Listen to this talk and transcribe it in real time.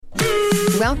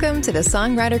Welcome to the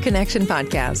Songwriter Connection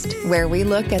podcast, where we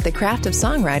look at the craft of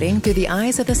songwriting through the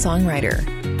eyes of the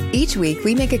songwriter. Each week,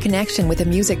 we make a connection with a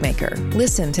music maker,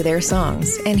 listen to their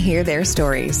songs, and hear their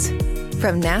stories.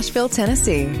 From Nashville,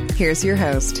 Tennessee, here's your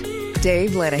host,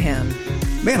 Dave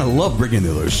Lenahan. Man, I love bringing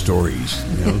those stories.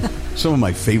 You know, some of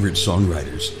my favorite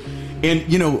songwriters.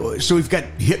 And, you know, so we've got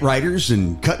hit writers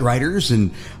and cut writers, and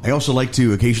I also like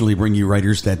to occasionally bring you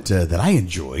writers that I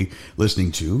enjoy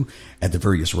listening to at the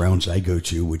various rounds I go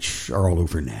to, which are all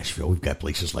over Nashville. We've got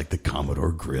places like the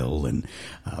Commodore Grill and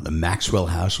the Maxwell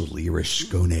House with Lee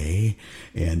Riscone,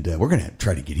 and we're going to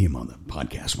try to get him on the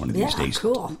podcast one of these days.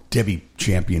 Cool. Debbie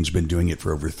Champion's been doing it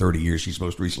for over 30 years. She's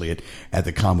most recently at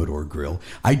the Commodore Grill.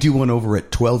 I do one over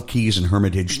at 12 Keys in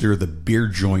Hermitage. They're the beer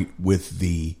joint with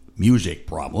the music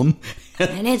problem.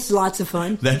 And it's lots of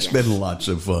fun. That's been lots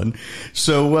of fun.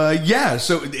 So,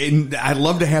 and I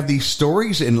love to have these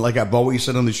stories. And like I've always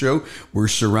said on the show, we're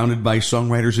surrounded by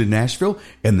songwriters in Nashville.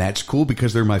 And that's cool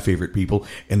because they're my favorite people.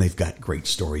 And they've got great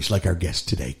stories like our guest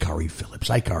today, Kari Phillips.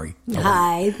 Hi, Kari.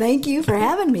 Hi. Thank you for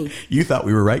having me. You thought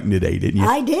we were writing today, didn't you?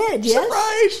 I did,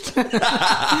 yes. Surprised.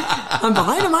 I'm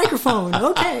behind a microphone.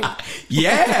 Okay.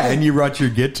 Yeah. And you brought your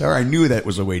guitar. I knew that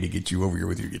was a way to get you over here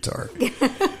with your guitar.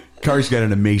 Kari's got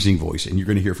an amazing voice, and you're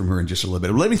going to hear from her in just a little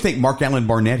bit. Let me thank Mark Allen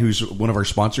Barnett, who's one of our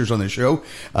sponsors on the show.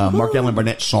 Mark Allen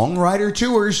Barnett Songwriter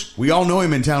Tours. We all know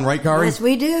him in town, right, Kari? Yes,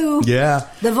 we do. Yeah.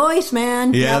 The voice,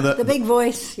 man. Yeah. Yep, the big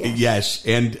voice. Yes.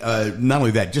 And not only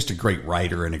that, just a great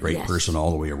writer and a great person all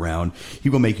the way around. He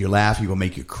will make you laugh. He will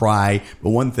make you cry.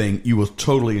 But one thing, you will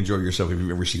totally enjoy yourself if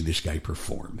you've ever seen this guy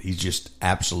perform. He's just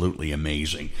absolutely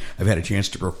amazing. I've had a chance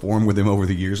to perform with him over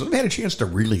the years. I've had a chance to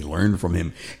really learn from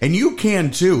him. And you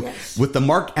can, too, with the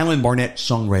Mark Allen Barnett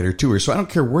Songwriter Tour. So I don't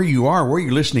care where you are, where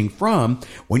you're listening from.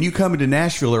 When you come into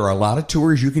Nashville, there are a lot of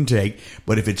tours you can take.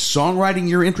 But if it's songwriting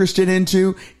you're interested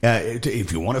into,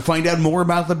 if you want to find out more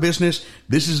about the business,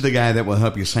 this is the guy that will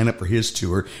help you sign up for his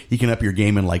tour. He can up your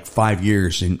game in like 5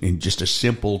 years in just a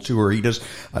simple tour. He does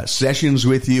sessions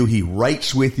with you. He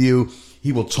writes with you.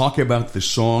 He will talk about the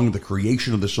song, the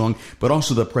creation of the song, but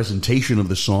also the presentation of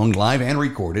the song, live and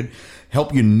recorded.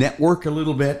 Help you network a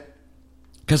little bit.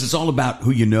 Because it's all about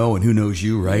who you know and who knows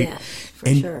you, right? Yes,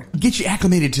 for sure. Get you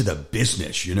acclimated to the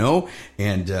business, you know?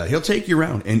 And he'll take you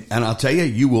around. And I'll tell you,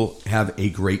 you will have a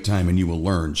great time and you will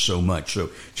learn so much. So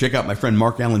check out my friend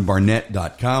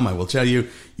MarkAllenBarnett.com. I will tell you,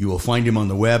 you will find him on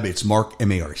the web. It's Mark,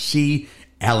 M-A-R-C.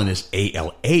 Allen is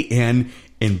A-L-A-N.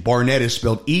 And Barnett is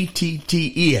spelled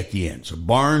E-T-T-E at the end. So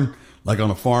barn, like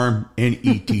on a farm, and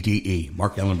E-T-T-E.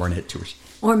 Mark Allen Barnett Tours.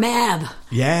 Or MAB.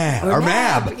 Yeah, or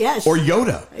MAB. Yes. Or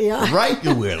Yoda. Yeah. Right,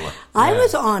 you will. Yeah. I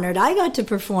was honored. I got to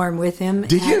perform with him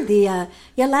Did you? The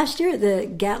last year at the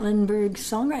Gatlinburg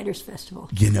Songwriters Festival.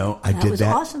 You know, That was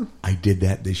awesome. I did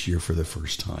that this year for the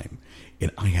first time, and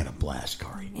I had a blast,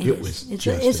 Kari.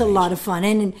 It's a lot of fun,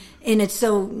 and it's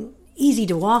so easy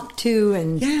to walk to,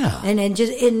 and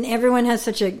and everyone has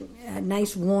such a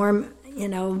nice, warm,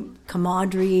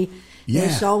 camaraderie. Yeah. They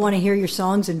just all want to hear your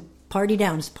songs and party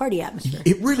down. It's party atmosphere.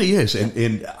 It really is,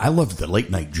 and I loved the late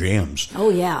night jams. Oh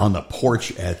yeah, on the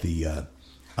porch at the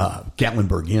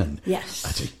Gatlinburg Inn. Yes,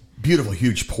 that's a beautiful,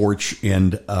 huge porch,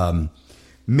 and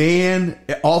man,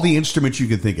 all the instruments you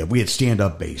can think of. We had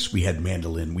stand-up bass, we had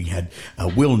mandolin, we had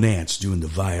Will Nance doing the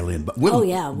violin. But Will's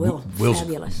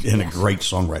fabulous, and a great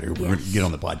songwriter. We're going to get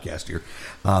on the podcast here.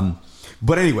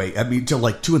 But anyway, I mean, till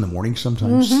like 2 a.m.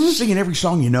 sometimes, singing every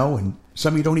song you know, and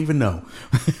some you don't even know.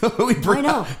 I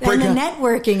know, and the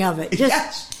networking of it.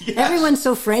 Just yes. Everyone's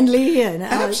so friendly, and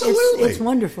absolutely, it's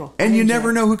wonderful. And you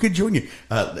never know who could join you.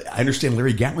 I understand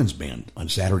Larry Gatlin's band on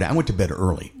Saturday. I went to bed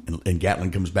early, and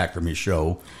Gatlin comes back from his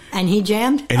show, and he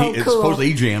jammed. And cool. Supposedly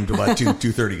he jammed about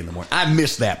 2:30 in the morning. I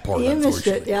missed that part. You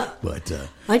unfortunately. missed it, yeah. But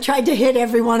I tried to hit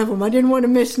every one of them. I didn't want to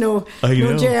miss no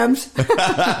jams.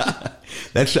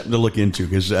 That's something to look into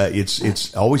because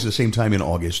it's always the same time in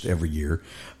August every year,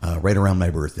 right around my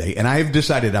birthday. And I've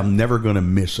decided I'm never going to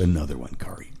miss another one,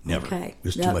 Kari. Never. Okay. It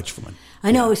was too much fun.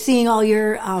 I know. Seeing all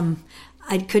your,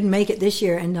 I couldn't make it this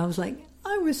year, and I was like,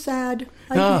 I was sad.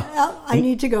 I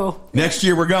need to go. Next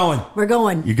year we're going. We're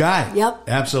going. You got it. Yep.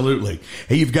 Absolutely.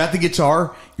 Hey, you've got the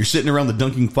guitar. You're sitting around the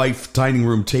Dunking Fife dining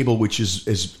room table, which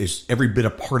is every bit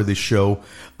a part of this show,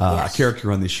 a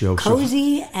character on this show.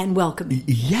 Cozy and welcoming.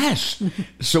 Yes.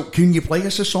 So can you play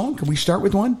us a song? Can we start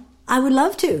with one? I would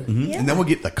love to. Mm-hmm. Yeah. And then we'll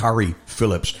get the Kari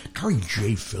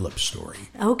J. Phillips story.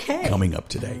 Okay. Coming up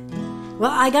today.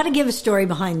 Well, I got to give a story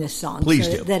behind this song. Please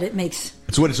do. That it makes.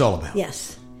 That's what it's all about.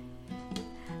 Yes.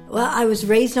 Well, I was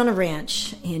raised on a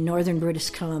ranch in northern British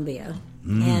Columbia.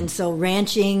 And so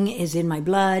ranching is in my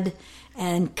blood,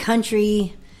 and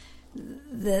country,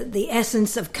 the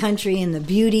essence of country and the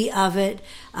beauty of it.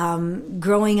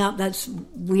 Growing up, that's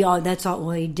all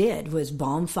we did was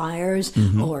bonfires,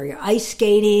 or you're ice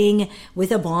skating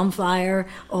with a bonfire,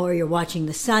 or you're watching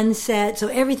the sunset. So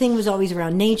everything was always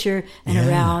around nature and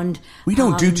around. We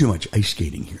don't do too much ice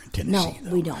skating here in Tennessee.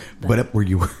 No, we don't. But up where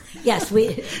you were. Yes, we.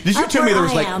 Did you tell me there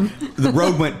was the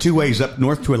road went two ways, up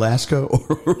north to Alaska?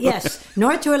 Or yes,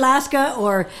 north to Alaska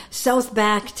or south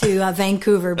back to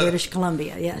Vancouver, British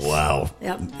Columbia. Yes. Wow.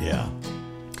 Yep. Yeah.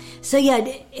 So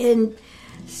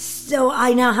so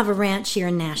I now have a ranch here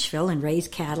in Nashville and raise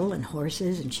cattle and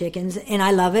horses and chickens, and I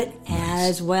love it,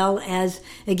 as well as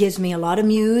it gives me a lot of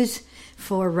muse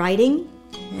for writing,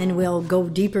 and we'll go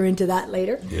deeper into that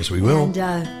later. Yes, we will.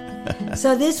 And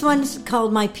so this one's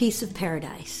called My Piece of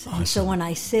Paradise. Awesome. And so when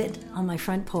I sit on my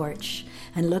front porch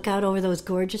and look out over those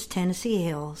gorgeous Tennessee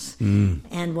hills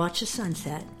and watch the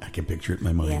sunset. I can picture it in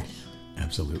my mind. Yes.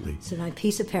 Absolutely. So My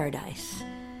Piece of Paradise.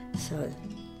 So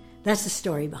that's the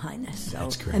story behind this. So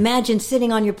that's great. Imagine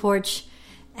sitting on your porch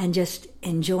and just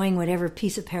enjoying whatever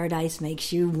piece of paradise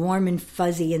makes you warm and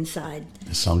fuzzy inside.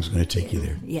 The song's going to take you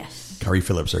there. Yes. Kari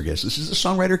Phillips, our guest. This is the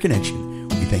Songwriter Connection.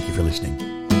 We thank you for listening.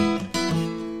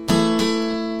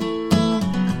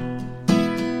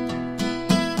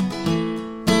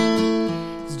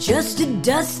 Just a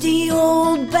dusty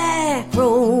old back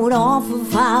road off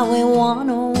of Highway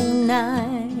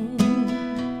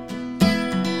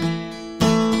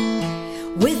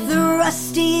 109, with a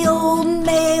rusty old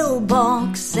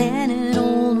mailbox and an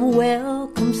old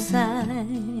welcome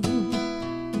sign.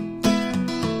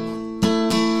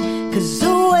 'Cause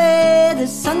the way the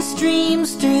sun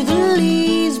streams through the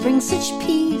leaves brings such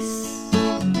peace,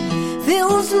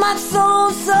 fills my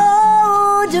soul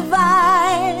so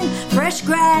divine. Fresh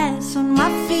grass on my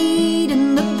feet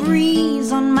and the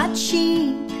breeze on my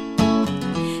cheek.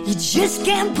 You just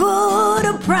can't put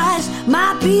a price,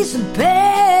 my piece of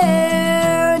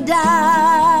paradise.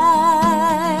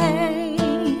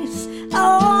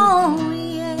 Oh,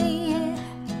 yeah.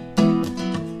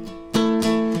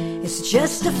 It's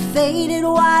just a faded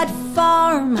white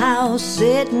farmhouse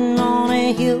sitting on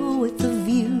a hill with a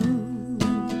view.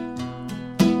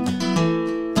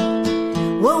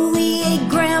 Well, we ate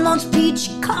Grandma's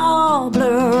peach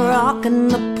cobbler, rocking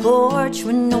the porch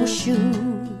with no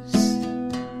shoes.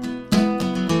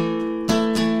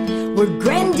 Where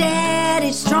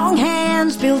Granddaddy's strong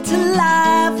hands built a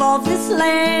life off this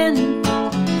land.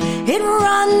 It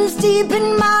runs deep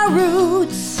in my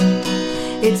roots.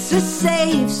 It's a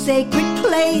safe, sacred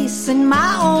place and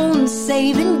my own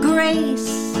saving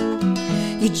grace.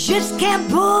 You just can't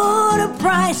put a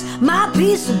price, my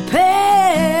piece of paradise.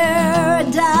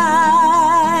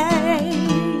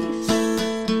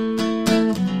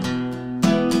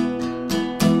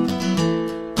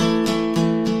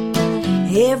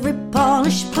 Every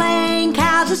polished plank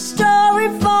has a story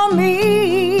for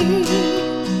me.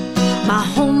 My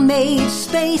homemade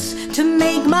space to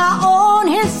make my own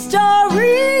history.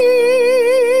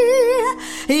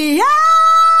 Yeah.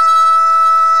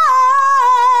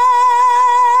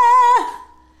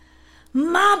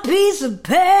 My piece of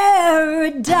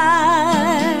paradise.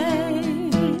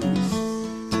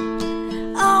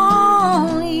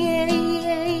 Oh, yeah,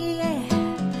 yeah, yeah.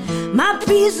 My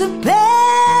piece of paradise.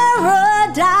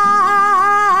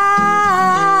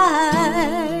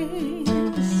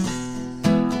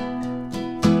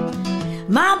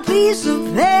 My piece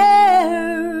of paradise.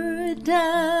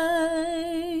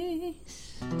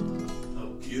 Oh,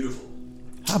 beautiful.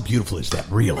 How beautiful is that,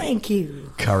 really? Thank you.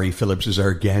 Kari Phillips is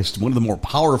our guest, one of the more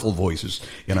powerful voices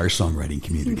in our songwriting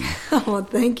community. Oh,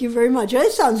 thank you very much.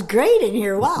 That sounds great in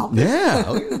here. Wow.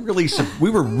 Yeah, we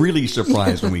were really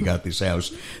surprised when we got this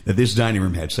house that this dining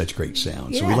room had such great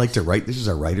sound. So we like to write. This is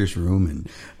our writer's room and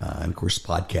of course,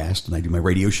 podcast. And I do my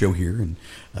radio show here and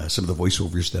some of the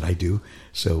voiceovers that I do.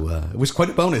 So it was quite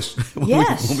a bonus when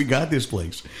we got this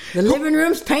place. The living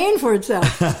room's paying for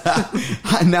itself.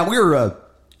 Now,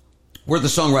 we're the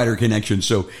Songwriter Connection.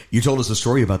 So you told us the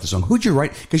story about the song. Who'd you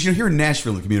write? Because here in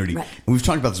Nashville, in the community, and we've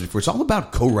talked about this before, it's all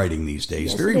about co-writing these days.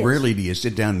 Yes, very rarely do you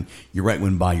sit down and you write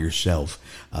one by yourself.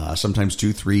 Sometimes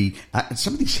 2, 3.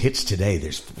 Some of these hits today,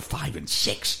 there's 5 and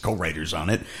 6 co-writers on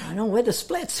it. I know where the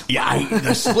splits. Yeah,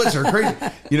 the splits are crazy.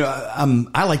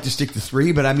 I like to stick to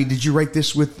 3, but I mean, did you write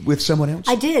this with someone else?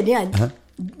 I did, yeah.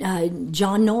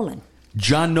 John Nolan.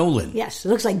 John Nolan. Yes, it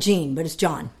looks like Gene, but it's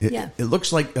John. It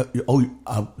looks like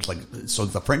so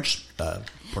the French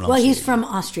pronunciation. Well, he's from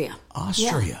Austria.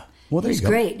 Austria. Yeah. Well, there he's you go.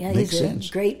 Great. Yeah, Makes he's sense.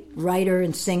 a great writer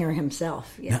and singer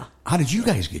himself. Yeah. Now, how did you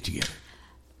guys get together?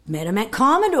 Met him at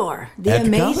Commodore, the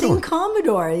amazing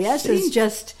Commodore. Yes, it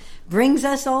just brings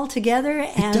us all together,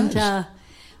 and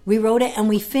We wrote it and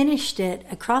we finished it.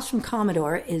 Across from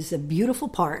Commodore is a beautiful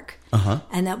park.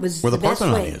 And that was where the best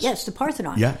Parthenon way. is. Yes, the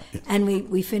Parthenon. Yeah. And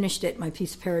we finished it, My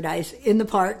Piece of Paradise, in the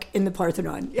park, in the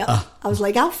Parthenon. Yeah. I was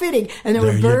like, how fitting. And there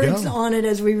were birds on it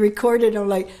as we recorded. I'm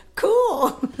like, cool.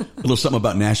 A little something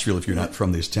about Nashville, if you're not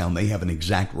from this town. They have an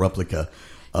exact replica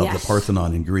of the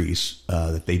Parthenon in Greece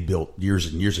that they built years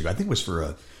and years ago. I think it was for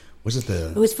It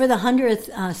was for the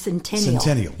 100th centennial.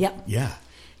 Centennial. Yep. Yeah.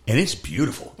 And it's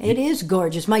beautiful. It is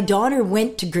gorgeous. My daughter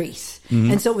went to Greece.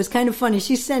 And so it was kind of funny.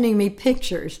 She's sending me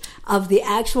pictures of the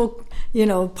actual,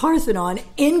 Parthenon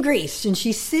in Greece. And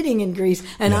she's sitting in Greece.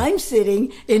 And I'm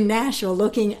sitting in Nashville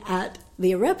looking at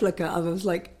the replica of it. I was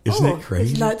like, isn't that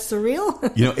crazy? Isn't that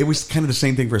surreal? It was kind of the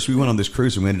same thing for us. We went on this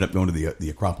cruise and we ended up going to the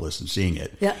Acropolis and seeing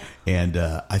it. Yeah. And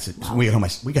I said, when we get home,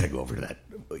 we got to go over to that.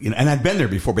 And I'd been there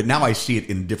before, but now I see it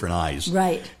in different eyes.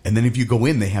 Right. And then if you go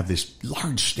in, they have this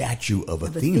large statue of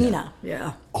Athena.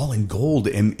 Yeah. All in gold.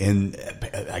 And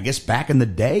I guess back in the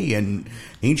day and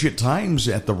ancient times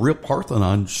at the real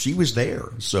Parthenon, she was there.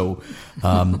 So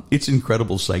it's an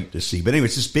incredible sight to see. But anyway,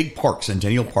 it's this big park,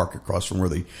 Centennial Park, across from where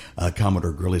the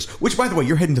Commodore Grill is. Which, by the way,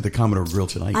 you're heading to the Commodore Grill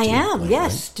tonight. I am,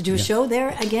 yes. Right? To do a show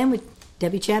there again with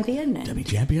Debbie Champion. Debbie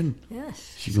Champion?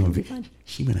 Yes. She's going to be fun.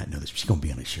 She may not know this, but she's going to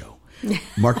be on the show.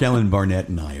 Mark Allen Barnett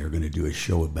and I are going to do a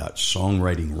show about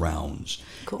songwriting rounds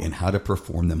and how to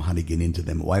perform them, how to get into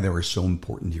them, why they are so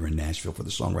important here in Nashville for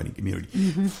the songwriting community,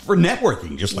 for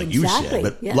networking, just like you said,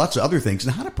 but lots of other things,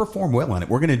 and how to perform well on it.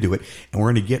 We're going to do it, and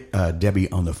we're going to get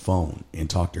Debbie on the phone and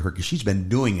talk to her because she's been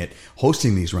doing it,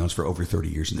 hosting these rounds for over 30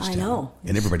 years in this town. I know.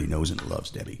 And everybody knows and loves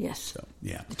Debbie. Yes. So,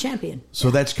 yeah. The champion. So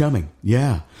that's coming.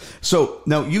 Yeah. So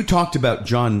now you talked about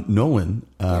John Nolan,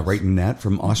 writing that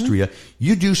from Austria.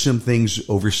 You do some things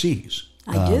overseas.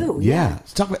 I do. Yeah.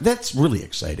 Let's talk about that's really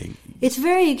exciting. It's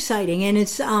very exciting, and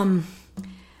it's I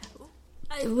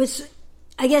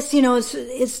guess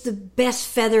it's the best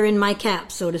feather in my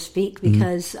cap, so to speak,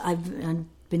 because I've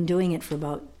been doing it for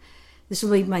this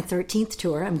will be my 13th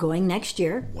tour. I'm going next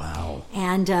year. Wow.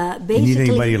 And basically, you need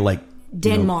anybody like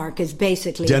Denmark is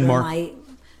basically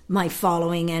my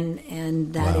following,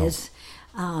 and that is.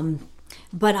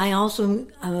 But I also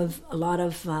have a lot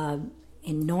of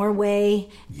in Norway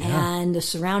and the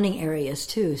surrounding areas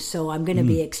too. So I'm going to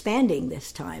be expanding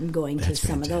this time, going to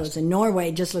some of those. And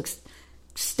Norway just looks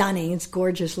stunning. It's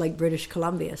gorgeous, like British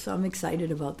Columbia. So I'm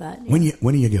excited about that. When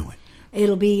are you going?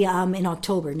 It'll be in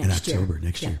October next year.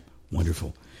 Next year.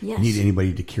 Wonderful. Yes. You need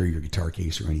anybody to carry your guitar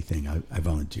case or anything? I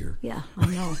volunteer. Yeah, I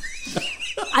know.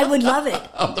 I would love it.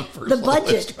 The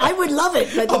budget. I would love it.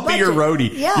 But I'll be your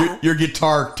roadie. Yeah. Your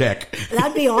guitar tech.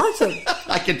 That'd be awesome.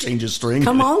 I can change a string.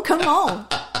 Come on.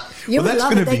 You would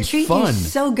love it. They treat you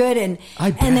so good, and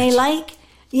they like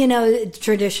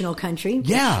traditional country.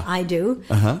 Yeah, which I do,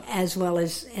 as well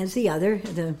as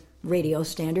the radio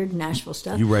standard Nashville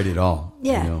stuff. You write it all.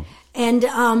 Yeah,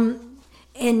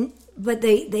 but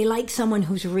they like someone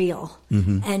who's real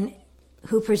and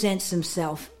who presents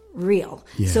himself real.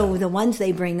 Yeah. So the ones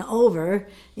they bring over,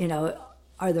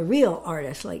 are the real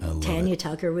artists. Like Tanya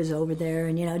Tucker was over there,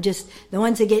 and just the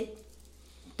ones that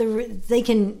they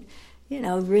can,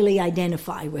 really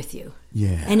identify with you.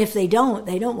 Yeah. And if they don't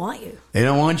want you. They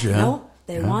don't want you, huh? No,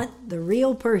 they want the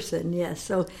real person. Yes.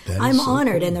 So I'm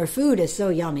honored, and their food is so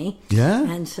yummy. Yeah.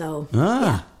 And so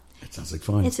that sounds like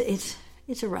fun.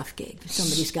 It's a rough gig.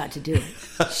 Somebody's got to do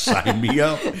it. Sign me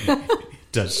up.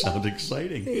 It does sound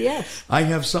exciting. Yes. I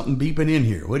have something beeping in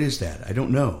here. What is that? I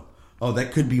don't know. Oh,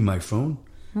 that could be my phone.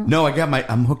 No,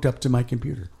 I'm hooked up to my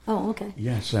computer. Oh, okay.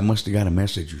 Yes, I must have got a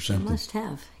message or something. You must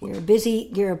have.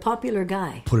 You're a popular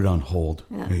guy. Put it on hold.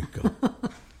 Yeah. There you go.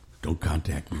 Don't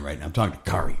contact me right now. I'm talking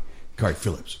to Kari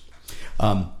Phillips.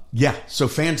 So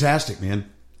fantastic, man.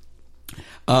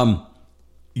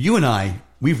 You and I,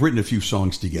 we've written a few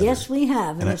songs together. Yes, we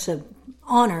have, and it's an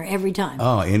honor every time.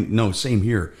 Oh, and no, same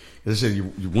here. As I said,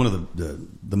 you're one of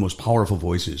the most powerful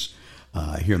voices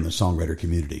here in the songwriter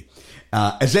community.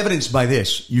 As evidenced by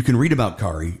this, you can read about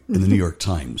Kari in the New York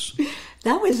Times.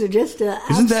 That was just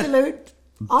absolute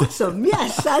awesome.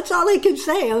 Yes, that's all I can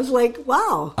say. I was like,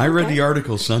 wow. I read the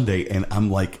article Sunday, and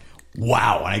I'm like,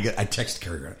 wow. And I text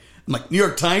Kari. I'm like, New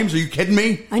York Times? Are you kidding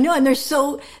me? I know, and there's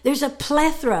a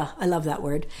plethora. I love that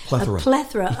word. A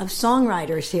plethora of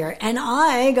songwriters here, and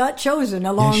I got chosen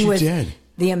along with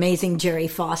the amazing Jerry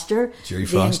Foster,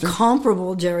 the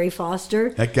incomparable Jerry Foster.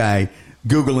 That guy.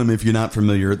 Google him if you're not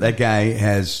familiar. That guy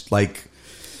has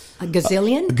A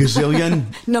gazillion? A gazillion.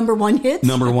 Number one hits?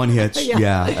 Number one hits,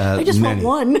 yeah. I just want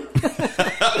one.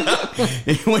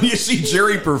 When you see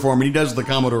Jerry perform, he does the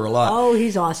Commodore a lot. Oh,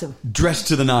 he's awesome. Dressed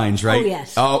to the nines, right? Oh,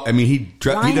 yes. Oh, I mean, he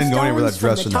doesn't go anywhere without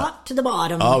dressing from the up. top to the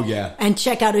bottom. Oh, yeah. And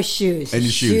check out his shoes. And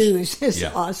his shoes. Shoes is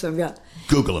awesome, yeah.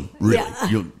 Google him, really.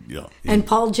 Yeah. And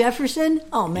Paul Jefferson,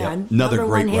 oh, man. Another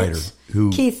Number great one writer. hits.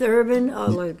 Keith Urban,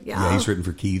 Yeah, he's written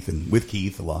for Keith and with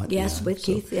Keith a lot. Yes, with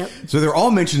Keith, yep. So they're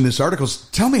all mentioned in this article.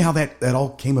 Tell me how that all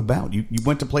came about. You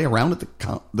went to play around at the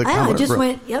Commodore? I just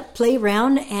went, play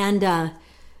around, and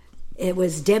it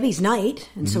was Debbie's night,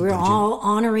 and so we were all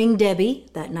honoring Debbie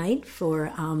that night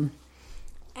for,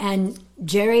 and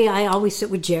Jerry, I always sit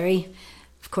with Jerry.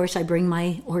 Of course, I bring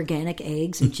my organic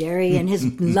eggs, and Jerry and his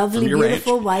lovely,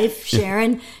 beautiful wife,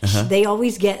 Sharon, they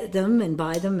always get them and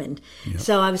buy them. And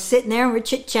so I was sitting there, and we're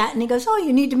chit-chatting. He goes, oh,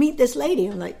 you need to meet this lady.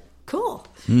 I'm like, cool.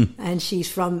 And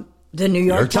she's from the New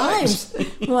York Times.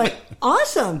 I'm like,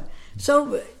 awesome.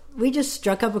 So we just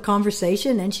struck up a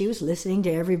conversation, and she was listening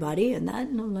to everybody and that.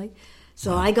 And I'm like,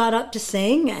 so I got up to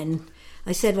sing, and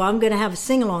I said, well, I'm going to have a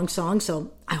sing-along song,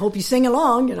 so I hope you sing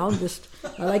along. I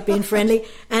like being friendly.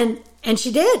 And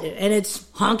she did. And it's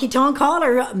Honky Tonk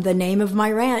Holler, the name of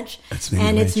my ranch. That's the name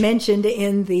of the it's ranch. mentioned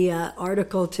in the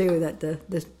article, too, that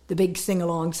the big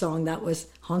sing-along song, that was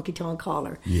Honky Tonk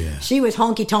Holler. Yeah. She was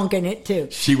honky-tonking it, too.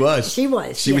 She was. She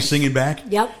was, She was yes. singing back?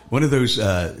 Yep. One of those,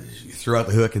 you throw out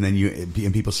the hook and then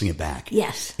and people sing it back.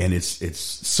 Yes. And it's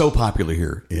so popular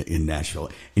here in Nashville.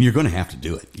 And you're going to have to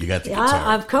do it. You got the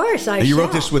guitar. Of course, And you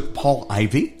wrote this with Paul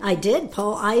Ivy? I did,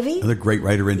 Paul Ivy. Another great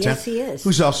writer in town. Yes, he is.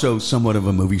 Who's also somewhat of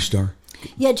a movie star.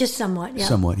 Yeah, just somewhat. Yeah.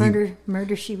 Somewhat.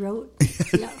 Murder, She Wrote.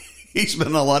 Yeah. He's been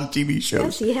on a lot of TV shows.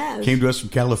 Yes, he has. Came to us from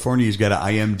California. He's got an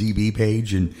IMDb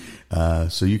page, and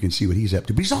so you can see what he's up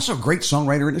to. But he's also a great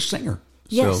songwriter and a singer.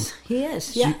 Yes, so, he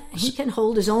is. Yeah, he can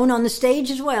hold his own on the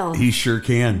stage as well. He sure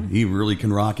can. He really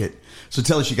can rock it. So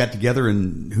tell us, you got together,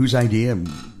 and whose idea?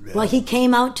 Well, he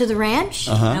came out to the ranch,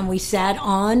 and we sat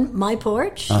on my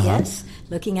porch, yes,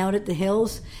 looking out at the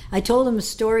hills. I told him a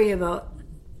story about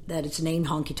that it's named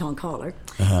Honky Tonk Holler.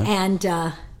 And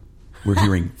we're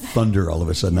hearing thunder all of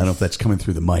a sudden. I don't know if that's coming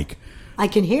through the mic. I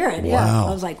can hear it, yeah. Wow.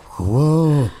 I was like,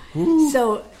 whoa.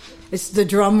 So it's the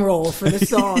drum roll for the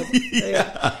song.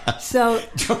 So,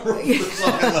 Drum roll for the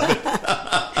song. I love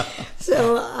it.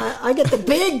 So I get the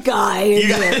big guy in You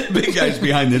got there. the big guys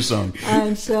behind this song.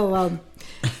 And so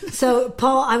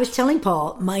Paul, I was telling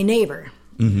Paul, my neighbor,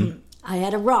 I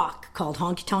had a rock called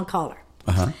Honky Tonk Holler.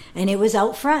 And it was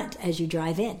out front as you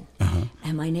drive in.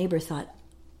 And my neighbor thought,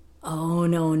 oh,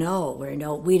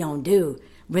 no, we don't do.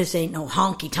 This ain't no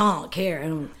honky tonk here.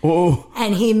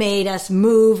 And he made us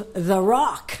move the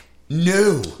rock.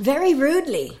 No. Very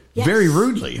rudely. Yes. Very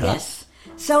rudely, huh? Yes.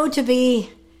 So to be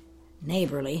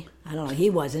neighborly, I don't know, he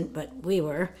wasn't, but we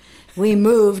were. We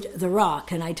moved the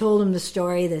rock. And I told him the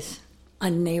story, this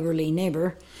unneighborly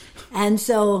neighbor. And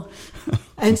so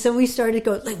we started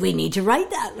going, like, we need to write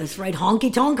that. Let's write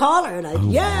Honky Tonk Holler.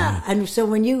 And yeah. And so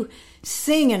when you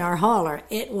sing in our holler,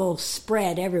 it will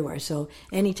spread everywhere. So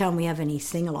anytime we have any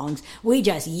sing-alongs, we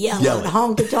just yell out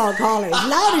Honky Tonk Holler as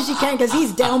loud as you can, because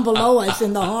he's down below us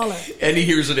in the holler. And he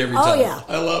hears it every time. Oh, yeah.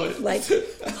 I love it. Like,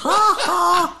 ha,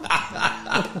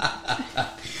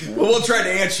 ha. Well, we'll try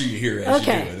to answer you here as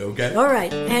you do it, okay? All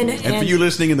right. And for you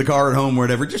listening in the car at home,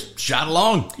 whatever, just shout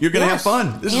along. You're going to have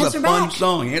fun. This is a fun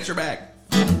song. Answer back.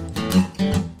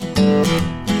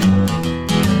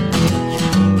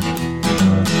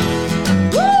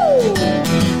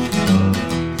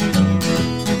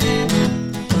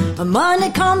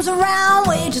 Monday comes around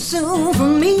way too soon for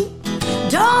me.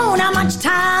 Don't have much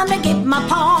time to get my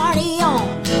party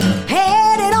on.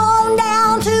 Headed on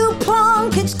down to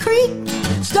Plunkett's Creek.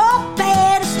 Stop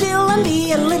better still and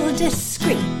be a little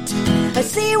discreet. I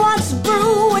see what's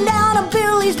brewing down a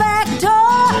Billy's back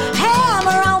door.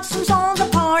 Hammer out some songs to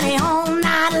party all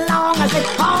night long. I said,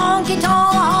 honky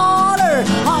tonk holler,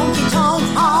 honky tonk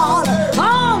holler,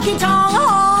 honky tonk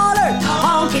holler,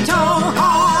 honky tonk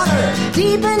holler.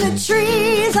 Deep in the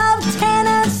trees of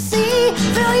Tennessee,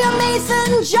 fill your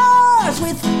mason jars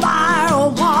with fire or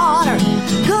water.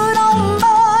 Good old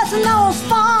boys and those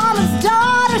farmers'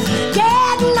 daughters,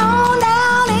 getting on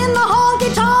down in the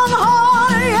honky tonk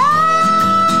holler. Yeah!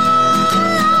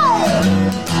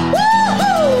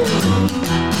 Woo-hoo!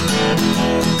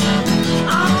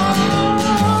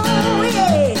 Oh, yeah!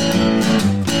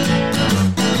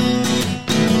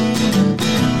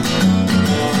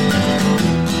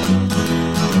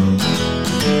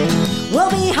 We'll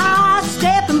be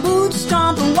high-stepping,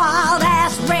 boot-stomping,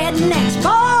 wild-ass rednecks,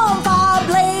 bonfire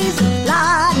blazing,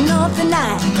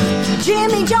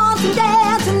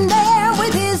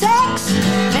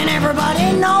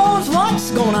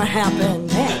 gonna happen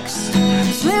next?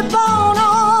 Slip on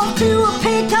off to a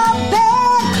pickup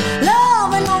bed,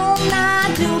 loving all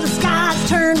night till the skies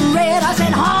turn red. I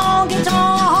said, honky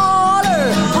tonk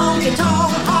holler, honky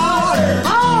tonk holler,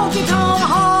 honky tonk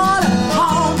holler,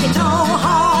 honky tonk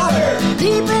holler.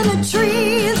 Deep in the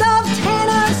trees of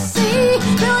Tennessee,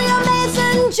 fill your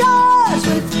mason jars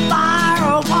with fire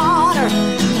or water.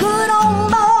 Good old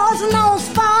boys and those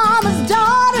farmers'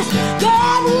 daughters,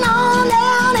 getting on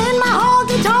down in my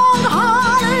honky tonk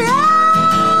holler. Yeah.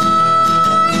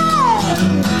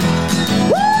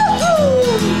 Woo-hoo.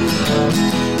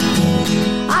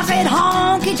 I said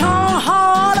honky tonk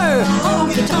holler,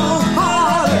 honky tonk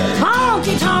holler,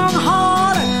 honky tonk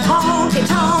holler, honky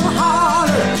tonk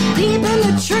holler. Deep in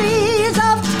the trees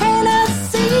of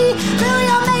Tennessee, fill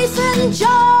your mason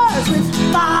jars with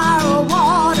fire or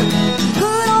water.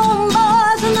 Good old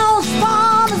boys and those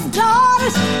farmers'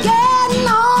 daughters, getting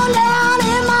on down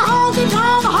in my honky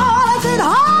tonk holler. I said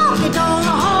honky tonk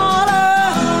holler,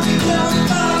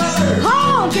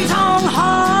 honky tonk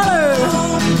holler,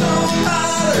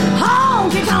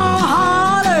 honky tonk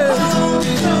holler.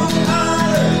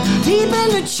 Deep in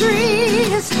the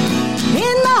trees,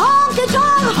 in the honky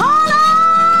tonk holler.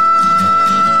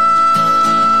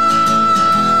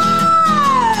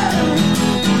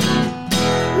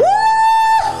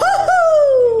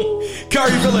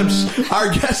 Kari Phillips,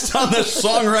 our guest on the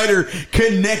Songwriter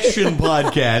Connection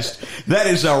podcast. That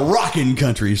is a rockin'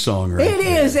 country song, right? It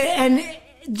is, and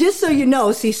just so you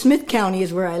know, see, Smith County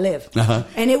is where I live,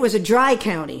 and it was a dry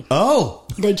county. Oh,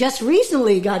 They just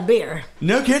recently got beer.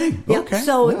 no kidding. Yep. Okay.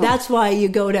 So Wow. that's why you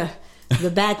go to the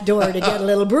back door to get a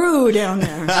little brew down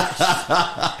there. Yes.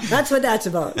 That's what that's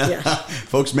about. Yeah.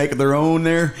 Folks making their own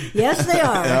there. Yes, they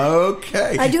are.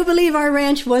 Okay. I do believe our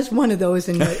ranch was one of those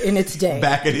in its day.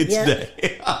 Back in its Yeah.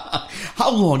 day. How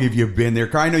long have you been there?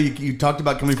 Kari, I know you talked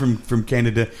about coming from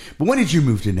Canada, but when did you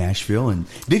move to Nashville? And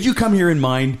did you come here in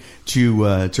mind to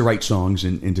write songs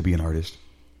and to be an artist?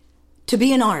 To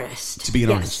be an artist. To be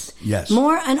an artist, yes.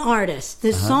 More an artist.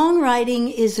 The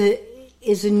songwriting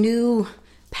is a new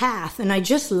path, and I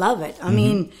just love it. I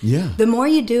mean, Yeah. the more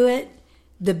you do it,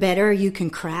 the better you can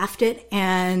craft it,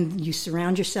 and you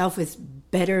surround yourself with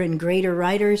better and greater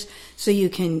writers so you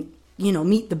can,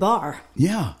 meet the bar.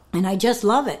 Yeah. And I just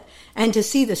love it. And to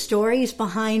see the stories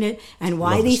behind it and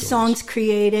why Love the these stories. songs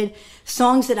created,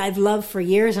 songs that I've loved for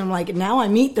years. I'm like, now I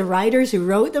meet the writers who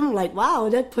wrote them. Like, wow,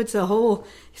 that puts a whole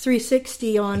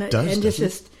 360 on it. does, And it's doesn't it?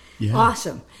 just Yeah.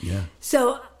 awesome. Yeah.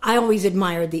 So I always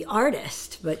admired the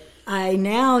artist, but I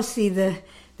now see the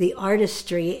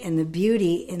artistry and the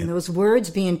beauty in those words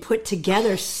being put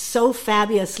together so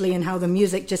fabulously and how the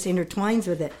music just intertwines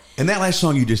with it. And that last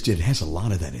song you just did has a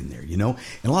lot of that in there, and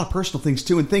a lot of personal things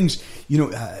too, and things,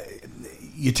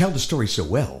 you tell the story so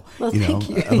well, Well, thank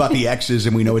you. about the exes,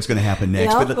 and we know it's going to happen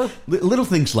next. Yeah. But little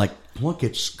things like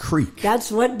Plunkett's Creek.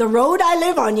 That's what the road I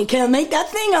live on. You can't make that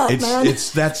thing up, man.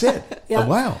 That's it. Yeah. Oh,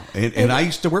 wow. And I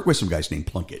used to work with some guys named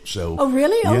Plunkett. So. Oh,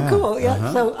 really? Yeah. Oh, cool. Yeah.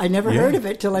 Uh-huh. So I never Yeah. heard of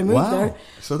it till I moved Wow. there.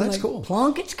 So that's Like, cool.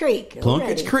 Plunkett's Creek.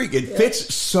 Plunkett's already. Creek. It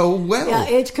fits so well. Yeah,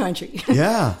 it's country.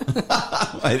 Yeah.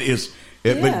 It is.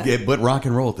 Yeah. But rock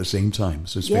and roll at the same time.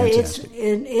 So it's Yeah, fantastic.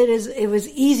 it was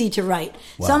easy to write.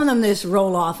 Wow. Some of them just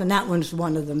roll off, and that one's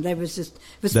one of them. It was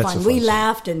That's fun. a We fun song.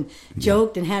 laughed and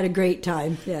joked and had a great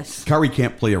time. Yes. Kari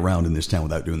can't play around in this town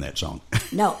without doing that song.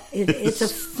 No, it's a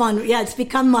fun. Yeah, it's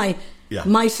become my Yeah.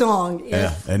 my song. Yeah,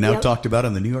 Yes. and now Yep. talked about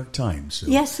in the New York Times. So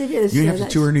Yes, it is. You So have to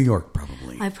that's- tour New York,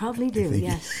 probably. I probably do. think.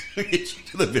 Yes. Get you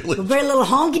to the village. Bring a little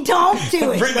honky tonk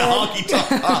to it. Bring the man. honky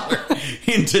tonk holler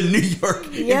into New York,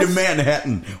 Yes. into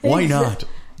Manhattan. Why not?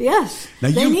 Yes.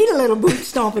 Now They you- need a little boot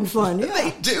stomping fun. Yeah.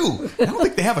 They do. I don't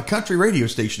think they have a country radio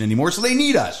station anymore, so they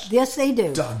need us. Yes, they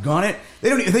do. Doggone it! They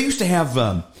don't. They used to have,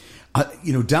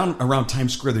 down around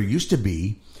Times Square. There used to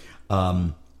be,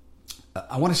 I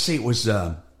want to say it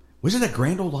was it a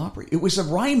Grand Ole Opry? It was a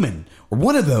Ryman or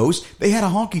one of those. They had a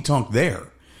honky tonk there,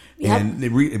 Yep. and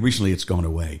recently it's gone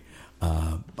away.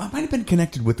 I might have been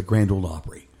connected with the Grand Ole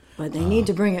Opry. But they need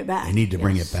to bring it back. They need to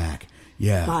bring Yes. it back.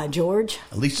 Yeah, By George.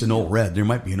 at least an Old Red. There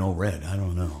might be an Old Red. I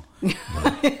don't know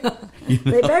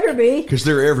They better be. because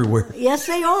they're everywhere. Yes,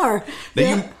 they are. Now,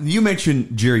 Yeah. you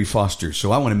mentioned Jerry Foster,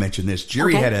 so I want to mention this.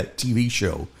 Jerry Okay. had a TV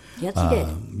show Yes, he did.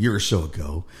 a year or so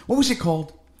ago. What was it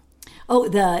called? Oh,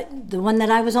 the one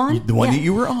that I was on? The one that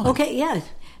you were on. Okay, yeah.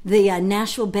 The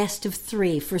Nashville Best of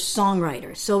 3 for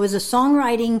songwriters. So it was a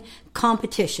songwriting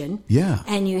competition. Yeah.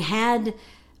 And you had,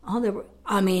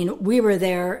 we were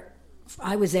there.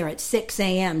 I was there at 6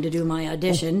 a.m. to do my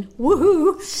audition.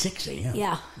 Woohoo! 6 a.m.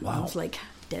 Yeah. Wow. It was like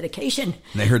dedication.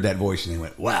 And they heard that voice and they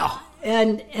went, wow.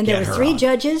 And there were 3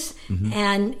 judges,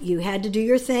 and you had to do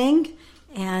your thing,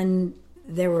 and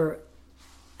there were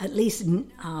at least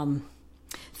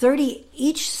 30.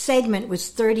 Each segment was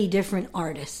 30 different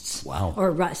artists. Wow.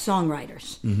 Or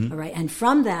songwriters. All right, and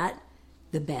from that,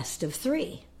 the best of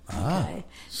 3. Okay.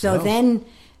 So then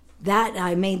that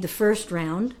I made the first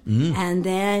round, and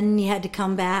then you had to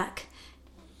come back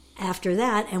after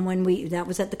that, and that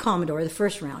was at the Commodore, the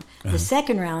first round. The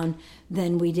second round,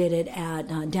 then we did it at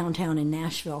downtown in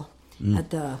Nashville at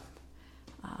the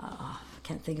I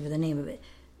can't think of the name of it.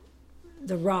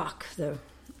 The Rock. Anyway.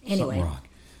 Something Rock.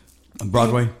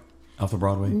 Broadway. Off of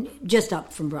Broadway. Just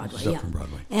up from Broadway. Just up from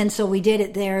Broadway. And so we did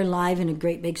it there live in a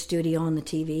great big studio on the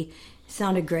TV.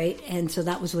 Sounded great, and so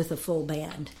that was with a full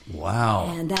band. Wow.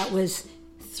 And that was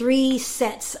 3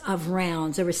 sets of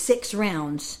rounds. There were 6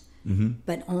 rounds,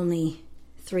 but only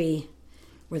 3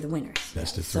 were the winners.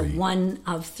 Best of 3. So 1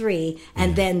 of 3.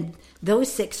 And then those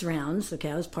 6 rounds,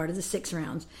 okay, I was part of the 6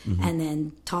 rounds, and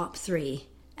then top 3,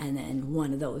 and then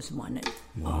one of those won it.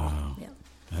 Wow. Yeah.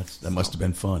 That must have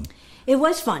been fun. It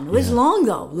was fun. It was long,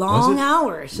 though. Long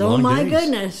hours. Long oh, my days.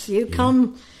 goodness. You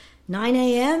come 9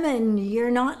 a.m. and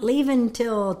you're not leaving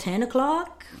till 10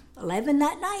 o'clock, 11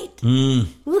 that night.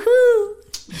 Woohoo!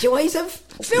 Joys of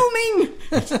filming.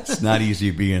 It's not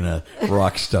easy being a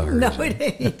rock star. No, it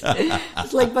ain't.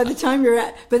 It's like by the time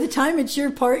it's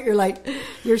your part, you're like,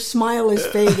 your smile is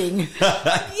fading.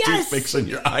 Yes. Toothpicks in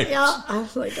your eyes. Yeah. I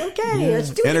was like, okay,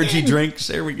 let's do it. Energy again. drinks.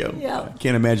 There we go. Yeah. I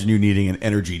can't imagine you needing an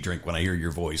energy drink when I hear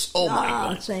your voice. Oh, my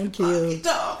goodness. Thank you.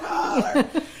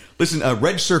 Listen,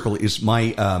 Red Circle is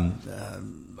my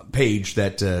page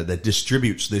that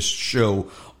distributes this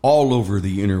show all over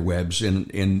the interwebs.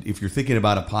 And if you're thinking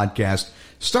about a podcast,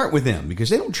 start with them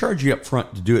because they don't charge you up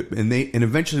front to do it. And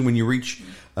eventually when you reach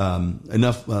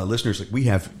enough listeners like we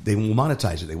have, they will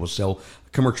monetize it. They will sell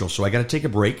commercials. So I got to take a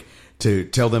break to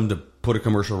tell them to put a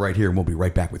commercial right here. And we'll be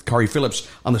right back with Kari Phillips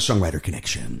on the Songwriter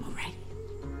Connection. All right.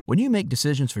 When you make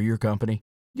decisions for your company,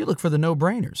 you look for the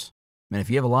no-brainers. And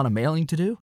if you have a lot of mailing to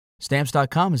do,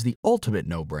 Stamps.com is the ultimate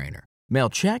no-brainer. Mail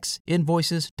checks,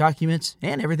 invoices, documents,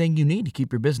 and everything you need to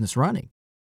keep your business running.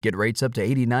 Get rates up to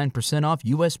 89% off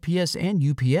USPS and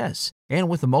UPS. And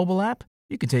with the mobile app,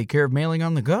 you can take care of mailing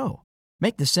on the go.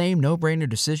 Make the same no-brainer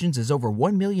decisions as over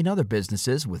 1 million other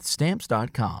businesses with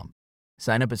Stamps.com.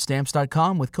 Sign up at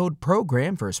Stamps.com with code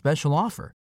PROGRAM for a special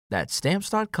offer. That's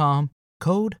Stamps.com,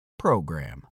 code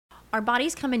PROGRAM. Our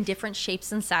bodies come in different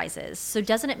shapes and sizes, so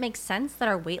doesn't it make sense that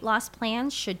our weight loss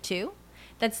plans should too?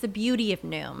 That's the beauty of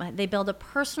Noom. They build a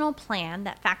personal plan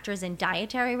that factors in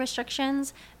dietary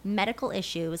restrictions, medical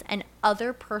issues, and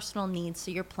other personal needs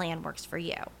so your plan works for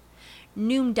you.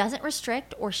 Noom doesn't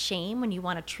restrict or shame when you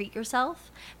want to treat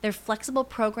yourself. Their flexible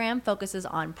program focuses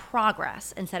on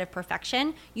progress instead of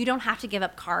perfection. You don't have to give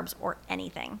up carbs or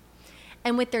anything.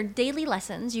 And with their daily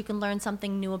lessons, you can learn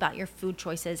something new about your food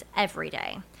choices every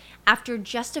day. After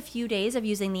just a few days of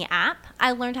using the app,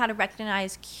 I learned how to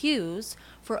recognize cues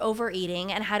for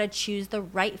overeating and how to choose the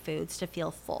right foods to feel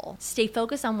full. Stay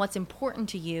focused on what's important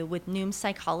to you with Noom's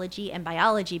psychology and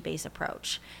biology-based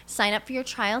approach. Sign up for your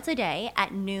trial today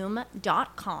at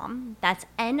Noom.com. That's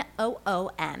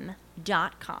NOOM.com.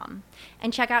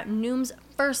 And check out Noom's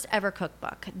first ever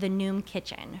cookbook, The Noom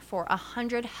Kitchen, for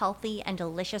 100 healthy and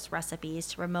delicious recipes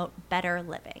to promote better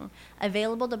living.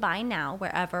 Available to buy now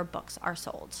wherever books are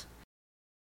sold.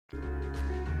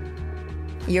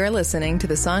 You're listening to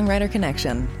the Songwriter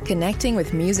Connection, connecting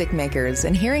with music makers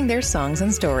and hearing their songs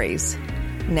and stories.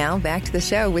 Now back to the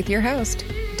show with your host,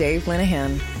 Dave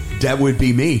Linehan. That would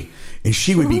be me. And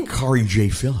she would be Kari J.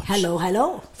 Phillips. Hello,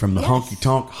 hello. From the Honky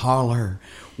Tonk Holler.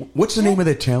 What's the name of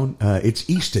that town? It's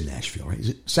east of Nashville, right? Is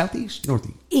it southeast,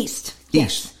 northeast? East.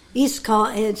 East.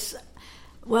 Yes.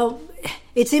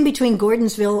 It's in between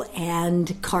Gordonsville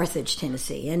and Carthage,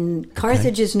 Tennessee. And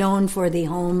Carthage is known for the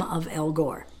home of Al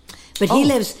Gore. But he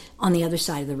lives on the other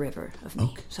side of the river of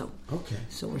me. Okay.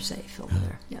 So we're safe over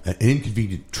there. Yep. An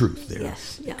inconvenient truth there.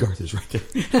 Yes. Yeah. Garth is right there.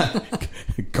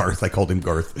 Garth, I called him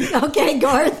Garth. Okay,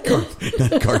 Garth. Garth,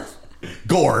 not Garth.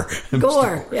 Gore.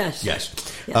 Gore, yes. Yes.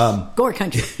 Gore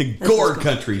country. Gore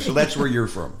country. So that's where you're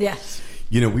from. Yes.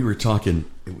 You know, we were talking,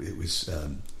 it was,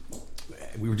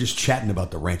 we were just chatting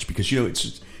about the ranch because, you know,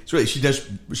 it's really,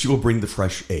 she will bring the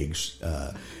fresh eggs,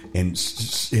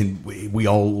 and we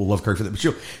all love Kari for that. But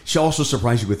she'll also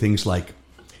surprise you with things like,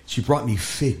 she brought me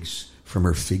figs from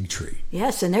her fig tree.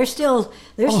 Yes, and they're still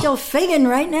figging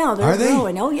right now. They're Are they?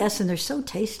 growing. Oh, yes, and they're so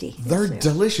tasty. They're Yes,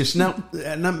 delicious. Now,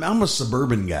 and I'm a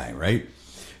suburban guy, right?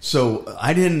 So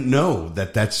I didn't know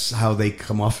that that's how they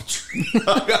come off a tree.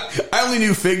 I only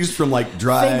knew figs from like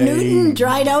Fig Newton,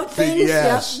 dried out things.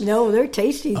 Yes. Yep. No, they're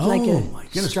tasty. Oh, Like my a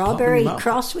goodness, strawberry pop 'em up.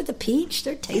 crossed with a peach.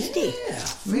 They're tasty. Yeah,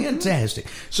 fantastic.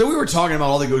 So we were talking about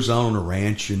all that goes on a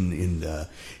ranch, and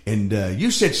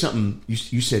you said something.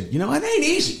 You said, it ain't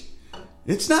easy.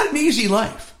 It's not an easy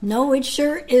life. No, it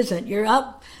sure isn't. You're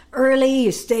up early,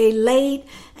 you stay late,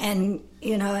 and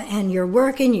and you're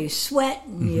working, you sweat,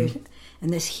 and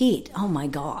and this heat. Oh my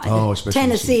God! Oh, especially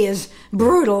Tennessee is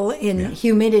brutal in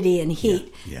humidity and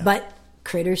heat, Yeah. but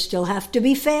critters still have to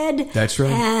be fed. That's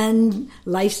right. And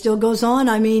life still goes on.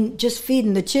 I mean, just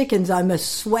feeding the chickens, I'm a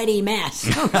sweaty mess.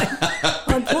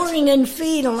 I'm pouring in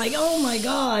feed. I'm like, oh my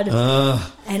God.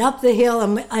 And up the hill,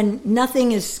 and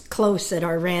nothing is close at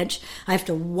our ranch. I have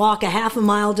to walk a half a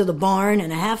mile to the barn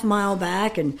and a half mile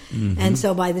back. And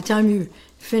so by the time you're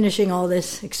finishing all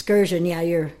this excursion,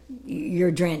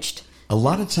 you're drenched. A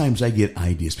lot of times I get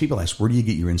ideas. People ask, where do you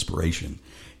get your inspiration?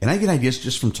 And I get ideas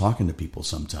just from talking to people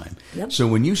sometime. Yep. So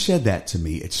when you said that to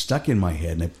me, it stuck in my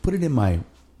head, and I put it in my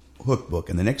hook book.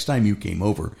 And the next time you came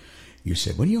over, you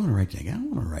said, what do you want to write today? I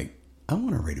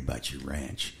want to write about your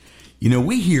ranch.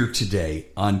 We hear today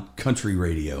on country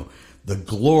radio the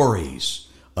glories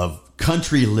of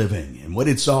country living and what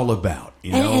it's all about.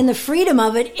 And the freedom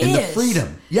of it is. And the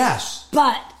freedom, yes.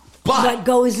 But what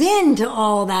goes into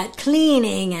all that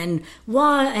cleaning and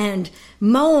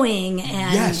mowing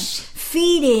and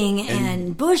feeding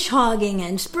and bush hogging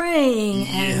and spraying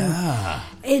and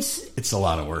it's a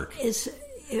lot of work.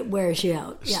 It wears you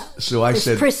out. Yeah. So I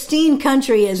said, pristine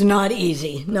country is not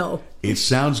easy. No. It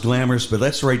sounds glamorous, but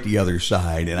let's write the other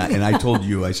side. And I told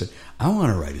you, I said, I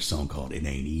want to write a song called "It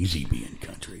Ain't Easy Being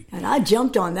Country." And I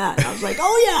jumped on that. I was like,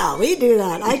 oh yeah, we do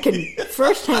that. I can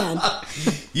firsthand.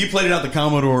 You played it out the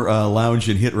Commodore Lounge,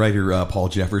 and hit writer Paul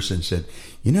Jefferson said,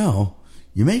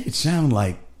 you make it sound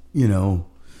like,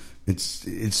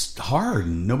 it's hard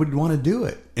and nobody would want to do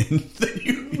it. And then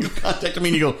you contacted me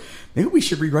and you go, maybe we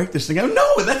should rewrite this thing. I go,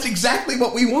 no, that's exactly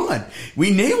what we want.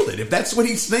 We nailed it. If that's what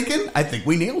he's thinking, I think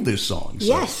we nailed this song. So,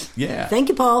 yes. Yeah. Thank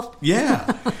you, Paul.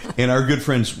 Yeah. And our good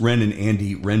friends Ren and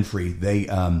Andy Renfrey, they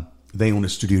own a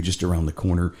studio just around the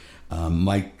corner.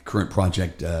 My current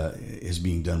project is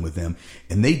being done with them,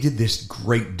 and they did this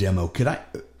great demo. Could I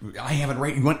have it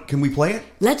right? Can we play it?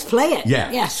 Let's play it.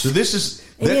 Yeah. Yes. So this is...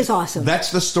 It is awesome. That's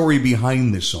the story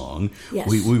behind the song. Yes.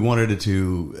 We wanted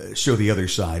to show the other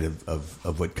side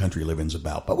of what country living's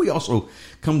about. But we also,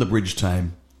 come the bridge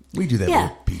time, we do that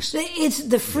little piece. It's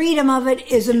the freedom of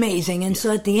it is amazing. And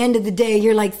so at the end of the day,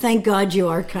 you're like, thank God you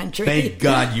are country. Thank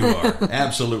God you are.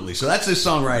 Absolutely. So that's this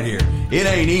song right here. It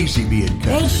ain't easy being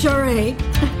country. It sure ain't.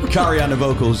 Kari on the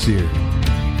vocals here.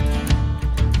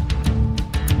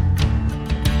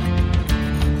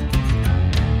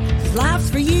 Life's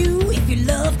for you if you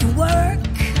love to work.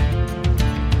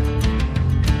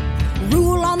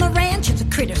 Rule on the ranch if the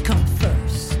critters come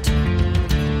first.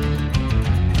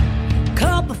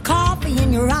 Cup of coffee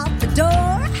and you're out the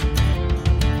door.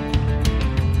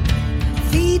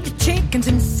 Feed the chickens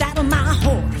and saddle my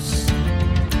horse.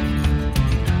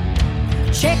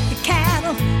 Check the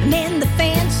cattle and mend the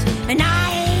fence, and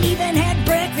I ain't even had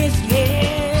breakfast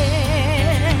yet.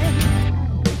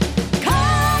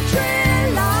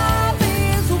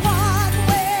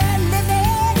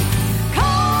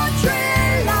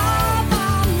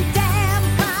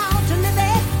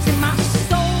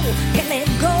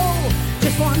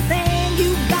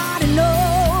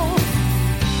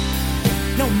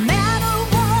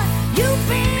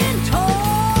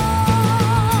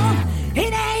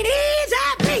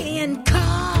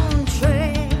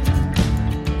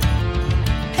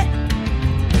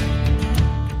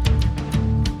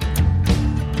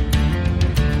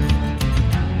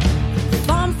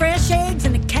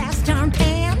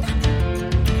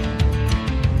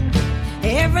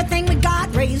 Everything we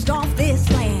got raised off this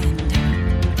land.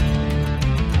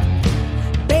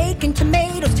 Bacon,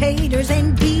 tomatoes, taters,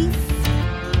 and beef.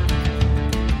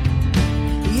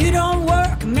 You don't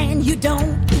work, man, you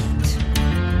don't eat.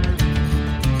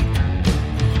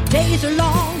 Days are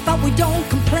long, but we don't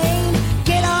complain.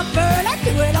 Get up early,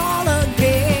 do it all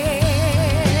again.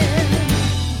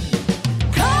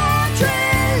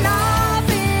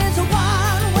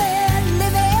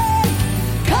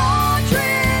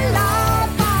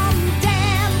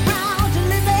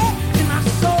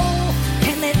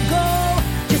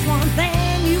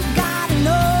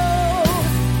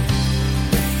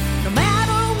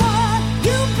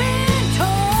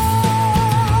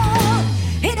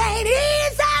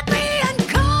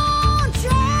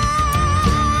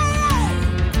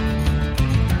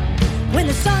 When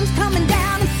the sun's coming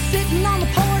down and sitting on the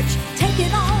porch, take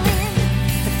it on.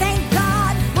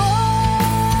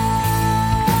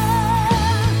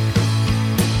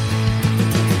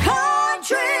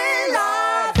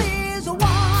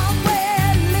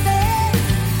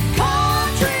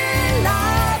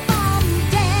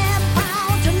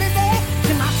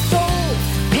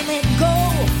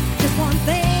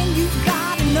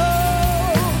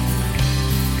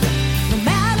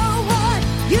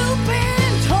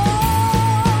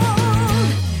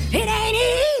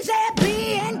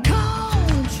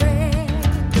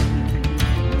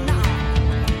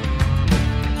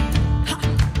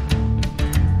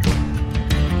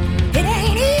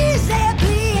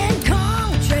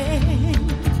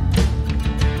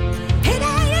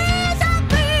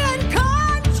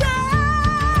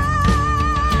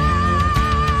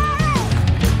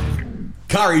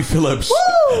 Kari Phillips,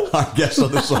 our guest on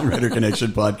the Songwriter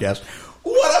Connection podcast.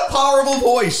 What a powerful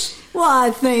voice.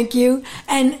 Well, thank you.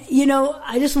 And,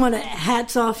 I just want to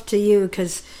hats off to you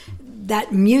because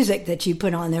that music that you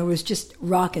put on there was just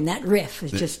rocking. That riff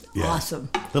is just awesome.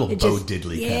 Little Bo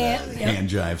Diddley kind of hand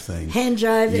jive thing. Hand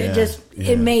jive.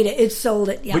 It made it. It sold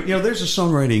it. Yeah. But, there's a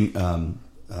songwriting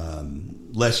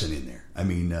lesson in there. I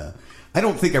mean, I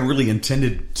don't think I really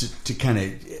intended to kind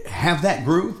of have that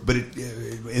groove, but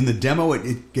in the demo,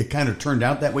 it kind of turned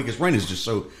out that way because Ryan is just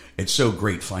it's so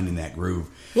great finding that groove.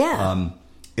 Yeah.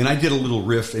 And I did a little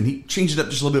riff, and he changed it up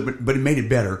just a little bit, but he made it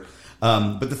better.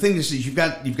 But the thing is you've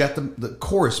got the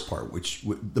chorus part, which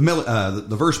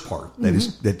the verse part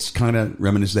that's kind of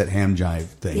reminiscent of that ham jive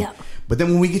thing. Yeah. But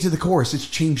then when we get to the chorus, it's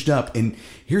changed up. And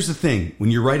here's the thing: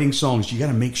 when you're writing songs, you got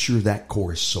to make sure that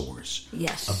chorus soars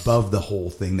above the whole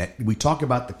thing. That we talk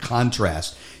about the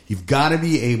contrast. You've got to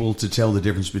be able to tell the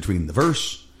difference between the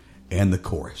verse and the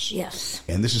chorus. Yes.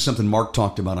 And this is something Mark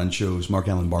talked about on shows, Mark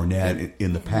Allen Barnett,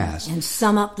 in the past. And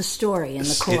sum up the story in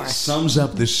the chorus. It sums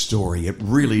up this story. It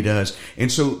really does. And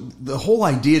so the whole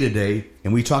idea today,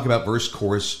 and we talk about verse,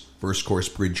 chorus,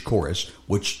 bridge, chorus,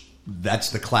 which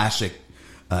that's the classic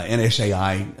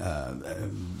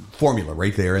NSAI formula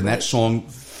right there. And that song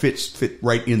fit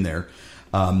right in there.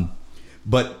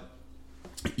 But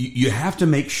you have to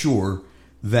make sure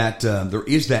that there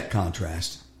is that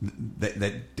contrast.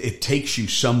 That it takes you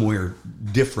somewhere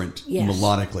different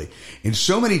melodically. And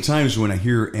so many times when I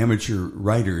hear amateur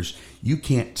writers, you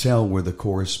can't tell where the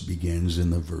chorus begins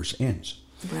and the verse ends.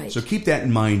 Right. So keep that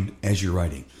in mind as you're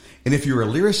writing. And if you're a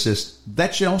lyricist,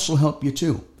 that should also help you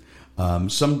too.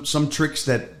 Some tricks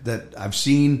that I've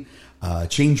seen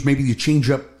maybe you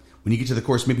change up, when you get to the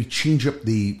chorus, maybe change up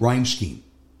the rhyme scheme.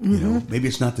 Maybe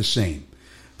it's not the same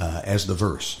as the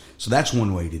verse. So that's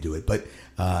one way to do it. But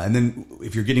and then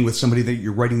if you're getting with somebody that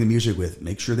you're writing the music with,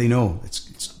 make sure they know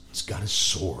it's got to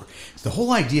soar. The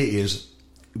whole idea is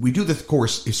we do the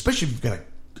chorus, especially if you've got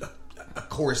a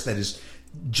chorus that is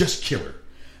just killer.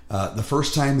 The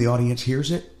first time the audience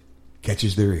hears it,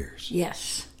 catches their ears.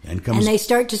 Yes. And they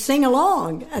start to sing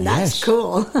along, and that's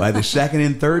cool. By the second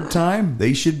and third time,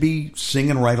 they should be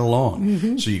singing right along.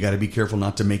 Mm-hmm. So you got to be careful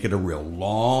not to make it a real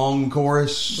long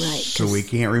chorus, right? So we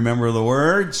can't remember the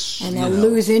words, and they'll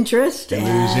lose interest.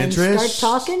 And start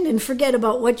talking and forget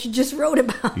about what you just wrote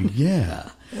about. Yeah.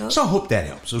 Yep. So I hope that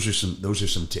helps. Those are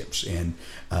some tips. And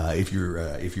if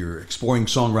you're exploring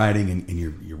songwriting and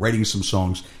you're writing some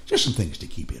songs, just some things to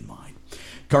keep in mind.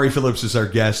 Kari Phillips is our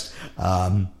guest.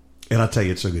 And I'll tell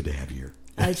you, it's so good to have you here.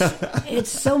 It's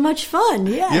so much fun,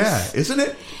 yes. Yeah, isn't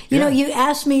it? You know, you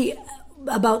asked me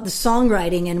about the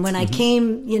songwriting, and when I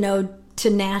came, to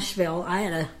Nashville,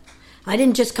 I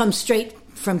didn't just come straight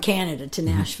from Canada to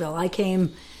Nashville. I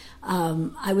came,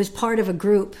 I was part of a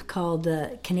group called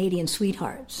the Canadian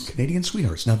Sweethearts. Canadian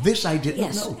Sweethearts. Now this I didn't know.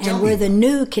 Yes, and we're the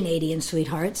new Canadian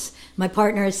Sweethearts. My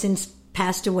partner has since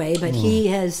passed away, but he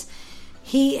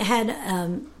had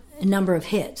a number of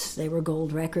hits. They were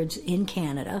gold records in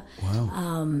Canada.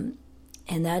 Wow.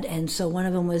 And so one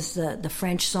of them was the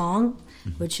French Song,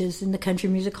 which is in the Country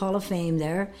Music Hall of Fame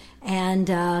there, and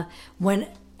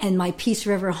my Peace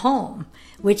River Home,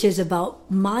 which is about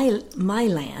my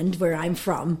land where I'm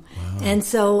from. Wow. And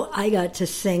so I got to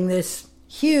sing this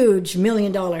huge $1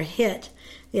 million hit,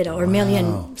 or $1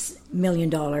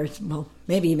 million. Well,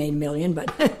 maybe he made $1 million,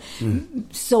 but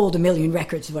sold 1 million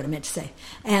records is what I meant to say.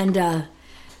 And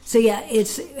so yeah,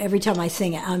 it's every time I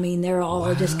sing it, I mean, they're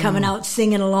all just coming out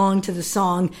singing along to the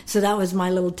song. So that was my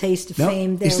little taste of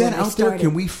fame there. Is that out there?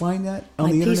 Can we find that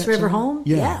on the internet? Peace River Home?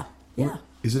 Yeah.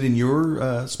 Is it in your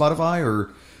Spotify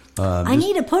or? I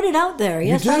need to put it out there.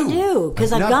 Yes, I do,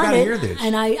 because I've got it,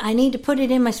 and I need to put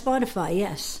it in my Spotify.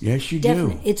 Yes. Yes, you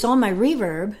do. It's on my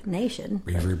Reverb Nation.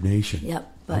 Reverb Nation.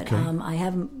 Yep, but I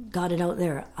haven't got it out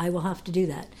there. I will have to do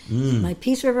that. My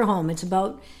Peace River Home. It's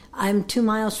about. I'm 2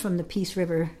 miles from the Peace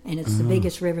River, and it's the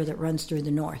biggest river that runs through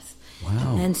the north.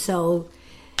 Wow. And so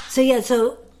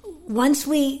once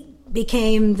we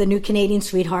became the new Canadian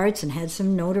Sweethearts and had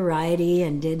some notoriety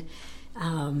and did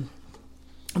a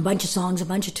bunch of songs, a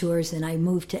bunch of tours, and I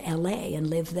moved to L.A. and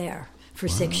lived there for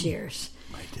 6 years.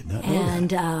 I did not know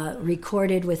that. And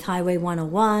recorded with Highway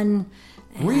 101.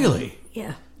 Really?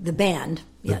 Yeah, the band.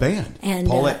 The band. And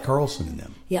Paulette Carlson and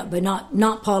them. Yeah, but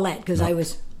not Paulette, because I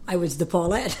was the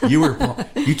Paulette.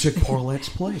 You took Paulette's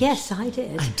place. Yes, I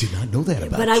did. I did not know that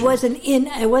about you. But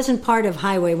I wasn't part of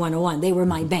Highway 101. They were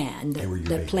my band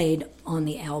that played on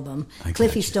the album.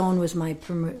 Cliffy Stone was my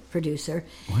producer.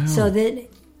 Wow. So that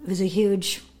it was a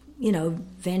huge,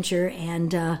 venture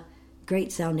and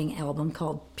great sounding album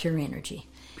called Pure Energy.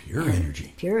 Pure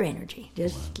energy. Pure energy,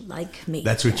 just like me.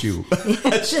 That's what you.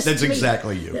 Just that's me.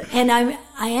 exactly you. And I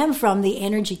am from the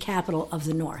energy capital of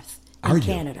the North in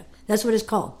Canada. That's what it's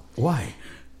called. Why?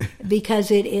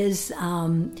 Because it is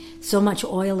so much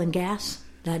oil and gas.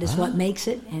 That is what makes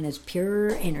it, and it's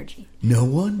pure energy. No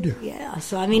wonder. Yeah.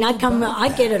 So I mean, I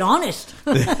get it honest.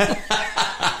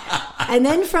 And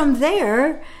then from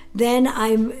there,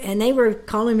 and they were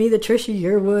calling me the Trisha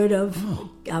Yearwood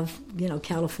of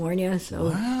California.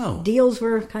 So deals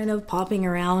were kind of popping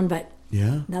around, but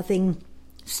nothing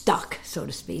stuck, so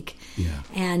to speak. Yeah.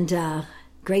 And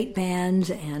great bands,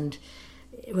 and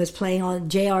it was playing on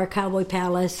JR Cowboy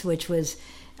Palace, which was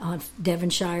on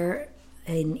Devonshire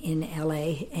in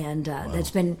LA, and that's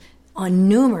been on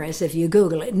numerous, if you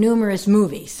Google it, numerous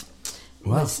movies.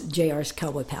 Wow. JR's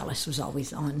Cowboy Palace was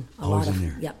always on a lot of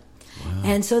there. Yep. Wow.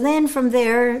 And so then from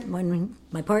there, when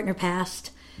my partner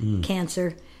passed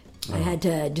cancer, I had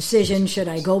to decision, should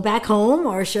I go back home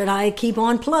or should I keep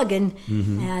on plugging?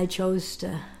 And I chose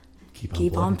to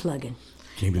keep on plugging.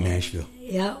 Came to Nashville.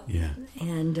 Yeah. Yeah.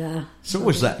 And so what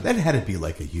was that? That had to be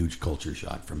like a huge culture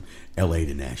shock from L.A.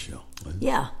 to Nashville.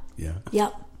 Yeah. Yeah.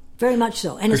 Yep. Very much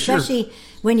so. And For especially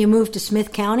when you move to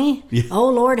Smith County. Yeah. Oh,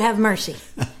 Lord, have mercy.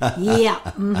 Yeah.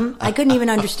 Mm-hmm. I couldn't even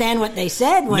understand what they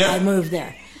said when I moved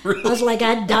there. Really? I was like,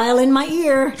 I'd dial in my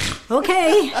ear.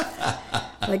 Okay.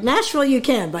 Like Nashville, you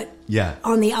can, but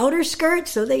on the outer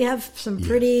skirts, so they have some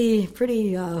pretty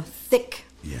thick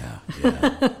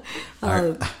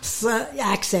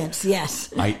accents.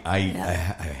 Yes. I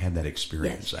had that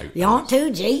experience. Yes. You want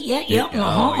to, G?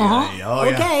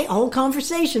 Okay, whole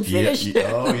conversation finished.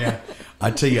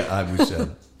 I tell you, I was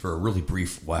for a really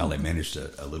brief while. I managed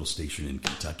a little station in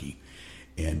Kentucky,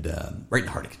 and right in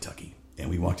the heart of Kentucky. And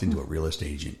we walked into a real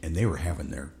estate agent, and they were having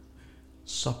their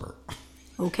supper.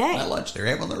 Okay. Not lunch. They're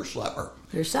having their supper.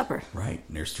 Their supper. Right.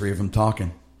 And there's three of them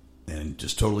talking, and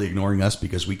just totally ignoring us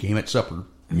because we came at supper.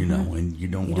 You know, and you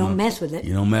don't mess with it.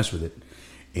 You don't mess with it.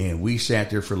 And we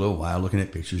sat there for a little while looking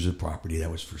at pictures of property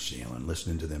that was for sale and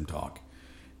listening to them talk,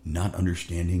 not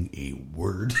understanding a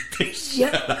word they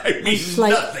said. I mean,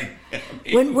 like, nothing.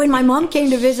 When my mom came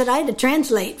to visit, I had to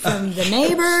translate from the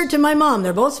neighbor to my mom.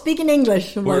 They're both speaking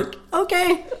English. I'm like,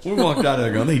 okay. We walked out of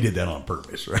there going, they did that on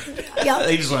purpose, right? Yep.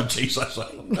 They just want to chase us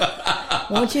out.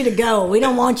 Want you to go. We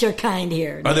don't want your kind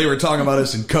here. Or they were talking about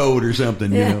us in code or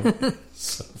something, you know.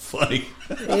 So funny.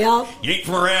 Yep. You ain't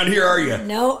from around here, are you?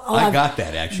 No. I got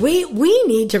that, actually. We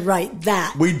need to write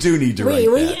that. We do need to write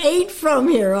that. We ain't from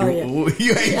here, are you?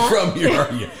 You ain't from here,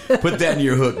 are you? Put that in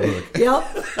your hook book.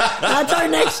 Yep. That's our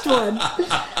next one.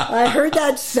 I heard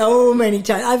that so many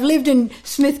times. I've lived in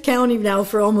Smith County now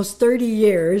for almost 30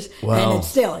 years. Wow. And it's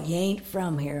still, you ain't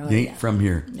from here, are you? You ain't from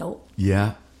here. Nope.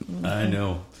 Yeah, I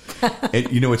know.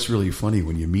 And you know, it's really funny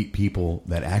when you meet people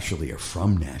that actually are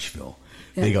from Nashville.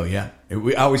 Yeah. They go, yeah.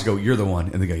 I always go, you're the one.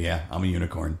 And they go, yeah, I'm a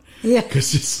unicorn. Yeah.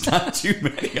 Because it's not too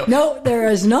many. No, there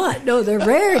is not. No, they're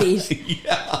rarities.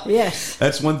 Yeah. Yes.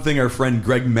 That's one thing our friend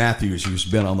Greg Matthews, who's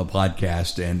been on the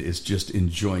podcast and is just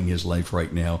enjoying his life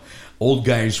right now. Old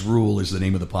Guys Rule is the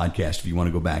name of the podcast if you want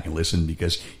to go back and listen,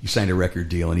 because he signed a record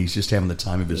deal and he's just having the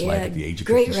time of his life at the age of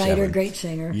 57. Great writer, great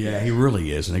singer. Yeah, he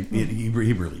really is. And he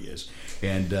really is.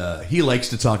 And he likes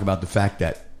to talk about the fact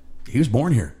that he was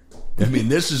born here. I mean,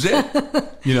 this is it.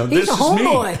 You know, this is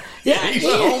me. Yeah, he's a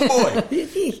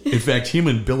homeboy. In fact, him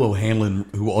and Bill O'Hanlon,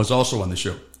 who was also on the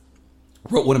show,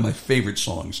 wrote one of my favorite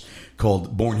songs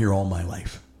called "Born Here All My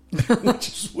Life,"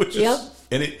 which is,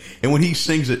 and when he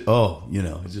sings it,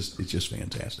 it's just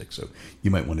fantastic. So you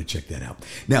might want to check that out.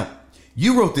 Now,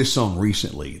 you wrote this song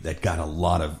recently that got a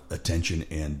lot of attention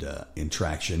and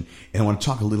traction, and I want to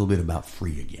talk a little bit about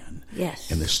 "Free Again."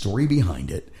 Yes, and the story behind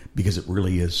it. Because it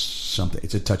really is something.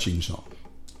 It's a touching song.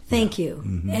 Thank you.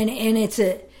 Mm-hmm. And it's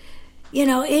it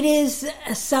is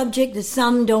a subject that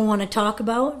some don't want to talk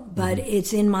about, but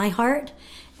it's in my heart,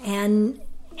 and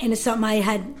it's something I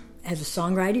had as a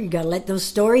songwriter. You got to let those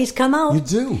stories come out. You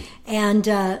do. And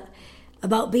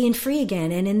about being free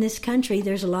again. And in this country,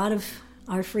 there's a lot of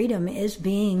our freedom is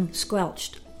being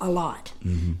squelched a lot,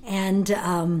 and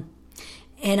I'm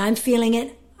feeling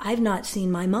it. I've not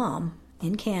seen my mom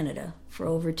in Canada for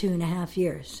over 2.5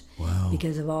 years. Wow.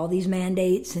 Because of all these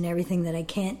mandates and everything that I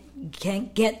can't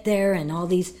get there, and all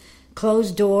these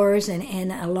closed doors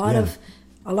and a lot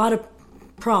of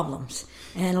problems.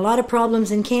 And a lot of problems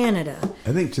in Canada.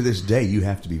 I think to this day you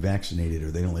have to be vaccinated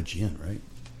or they don't let you in, right?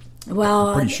 Well,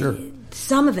 I'm pretty sure.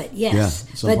 Some of it, yes.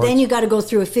 Yeah, but then you got to go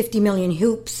through a 50 million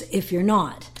hoops if you're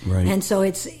not. Right. And so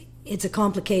it's a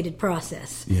complicated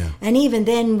process. Yeah. And even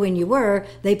then, when you were,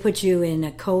 they put you in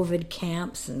a COVID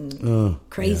camps and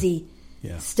crazy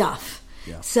stuff.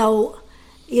 Yeah. So,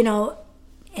 you know,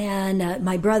 and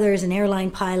my brother is an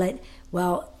airline pilot.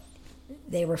 Well,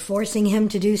 they were forcing him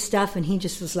to do stuff, and he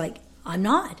just was like, I'm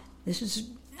not. This is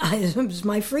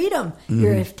my freedom.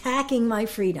 You're attacking my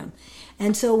freedom.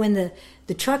 And so when the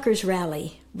truckers'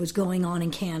 rally was going on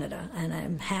in Canada,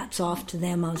 and hats off to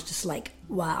them, I was just like,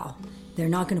 wow, they're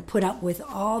not going to put up with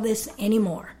all this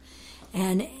anymore.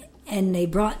 And they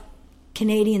brought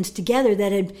Canadians together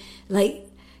that had, like,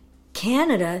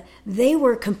 Canada, they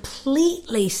were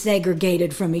completely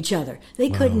segregated from each other. They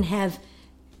couldn't have,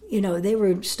 you know, they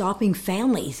were stopping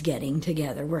families getting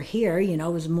together. Where here, you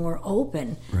know, it was more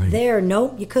open. Right. There,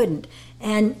 nope, you couldn't.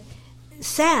 And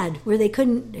sad, where they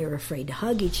were afraid to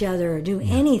hug each other or do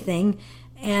anything.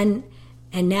 And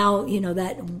now, you know,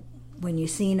 that when you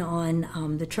seen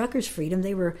on the Truckers' Freedom,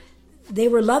 they were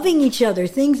loving each other,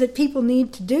 things that people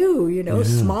need to do, you know,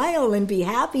 smile and be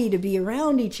happy to be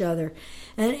around each other.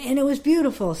 And it was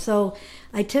beautiful. So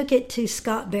I took it to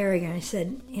Scott Berringer and I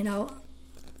said, you know.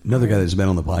 Another guy that's been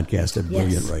on the podcast, a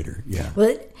brilliant writer. Yeah.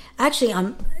 Well, actually,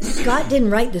 Scott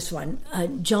didn't write this one.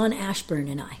 John Ashburn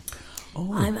and I.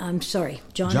 Oh. I'm sorry.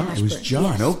 John Ashburn. It was John,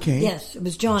 yes. okay. Yes, it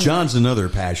was John. John's another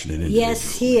passionate individual.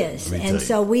 Yes, he is. And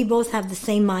so we both have the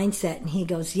same mindset. And he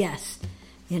goes, yes,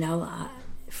 you know,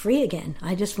 free again.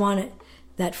 I just want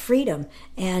that freedom.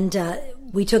 And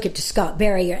we took it to Scott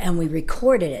Berringer and we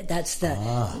recorded it. That's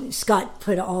Scott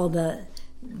put all the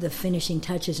finishing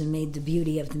touches and made the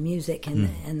beauty of the music and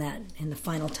the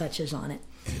final touches on it.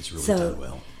 And it's really done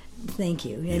well. Thank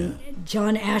you. And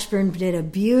John Ashburn did a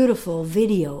beautiful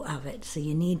video of it. So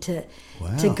you need to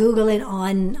Google it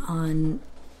on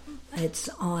it's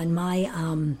on my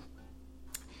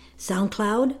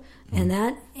SoundCloud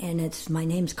and it's my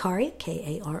name's Karree,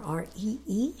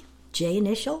 Karree, J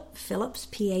initial, Phillips,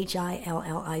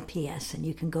 Phillips, and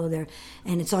you can go there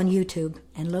and it's on YouTube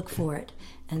and look for it.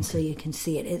 And so you can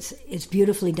see it. It's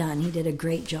beautifully done. He did a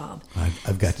great job.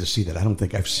 I've got to see that. I don't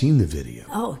think I've seen the video.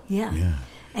 Oh, yeah. Yeah.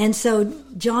 And so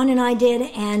John and I did,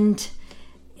 and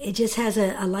it just has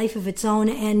a life of its own,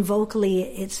 and vocally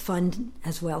it's fun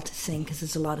as well to sing because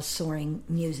there's a lot of soaring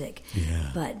music.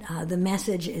 Yeah. But the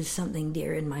message is something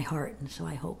dear in my heart, and so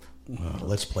I hope. Well,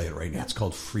 let's play it right now. It's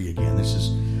called Free Again. This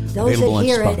is those available that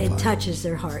hear on Spotify. It touches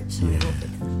their hearts. So I hope it.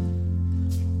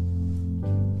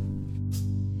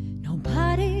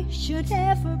 Nobody should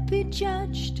ever be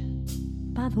judged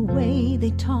by the way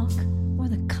they talk or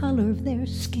the color of their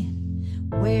skin.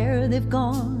 Where they've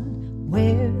gone,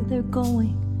 where they're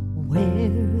going, where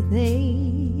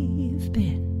they've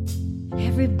been.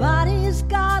 Everybody's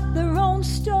got their own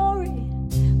story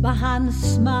behind the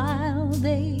smile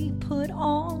they put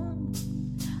on.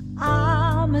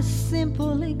 I'm a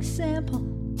simple example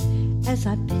as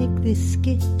I pick this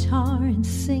guitar and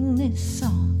sing this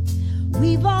song.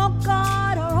 We've all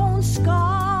got our own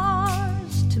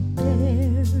scars to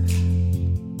bear.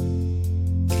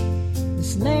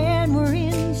 This land we're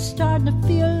in starting to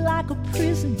feel like a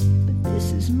prison, but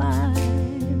this is my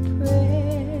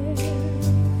prayer.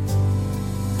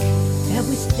 That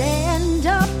we stand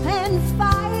up and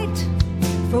fight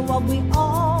for what we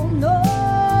all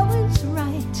know is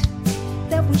right.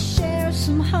 That we share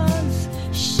some hugs,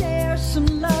 share some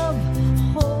love,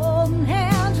 holding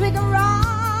hands we can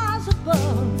rise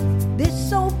above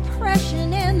this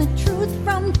oppression and the truth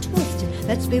from twisted.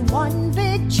 Let's be one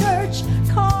big church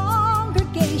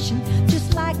congregation,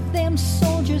 just like them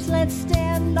soldiers. Let's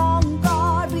stand on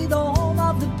guard, be the home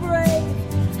of the brave,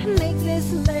 and make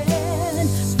this land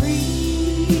free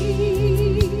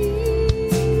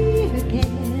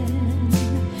again.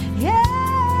 Yeah,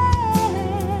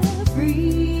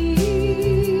 free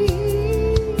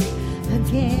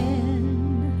again.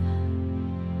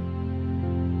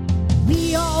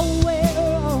 We all wear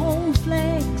our own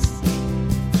flags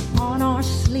on our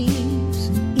sleeves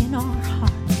and in our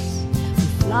hearts. We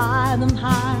fly them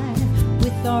high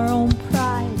with our own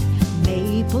pride,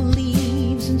 maple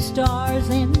leaves and stars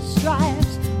and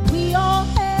stripes. We all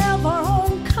have our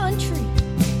own country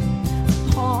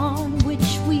upon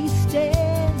which we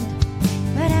stand,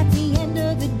 but at the end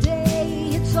of the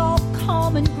day it's all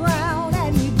common ground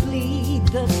and we bleed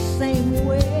the same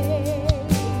way.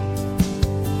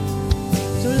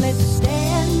 So let's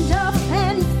stand up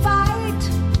and fight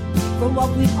for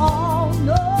what we all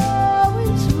know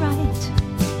is right.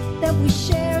 That we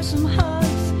share some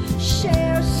hugs,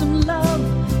 share some love,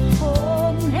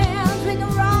 holding hands we can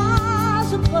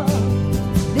rise above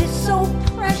this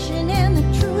oppression and the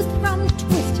truth from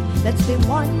twist. Let's be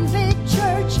one big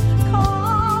church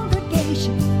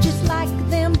congregation, just like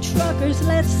them truckers.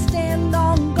 Let's stand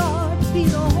on guard, be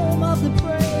the home of the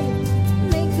brave,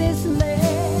 make this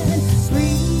land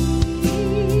free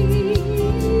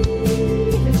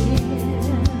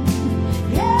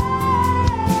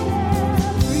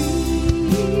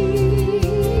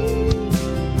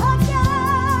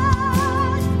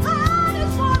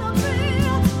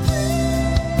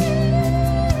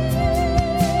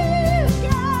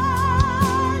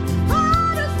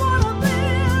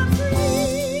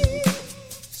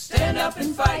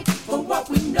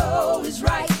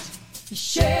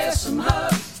share some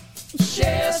hugs,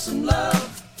 share some love.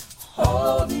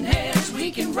 Holding hands, we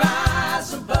can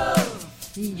rise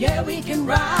above. Yeah, we can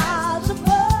rise above.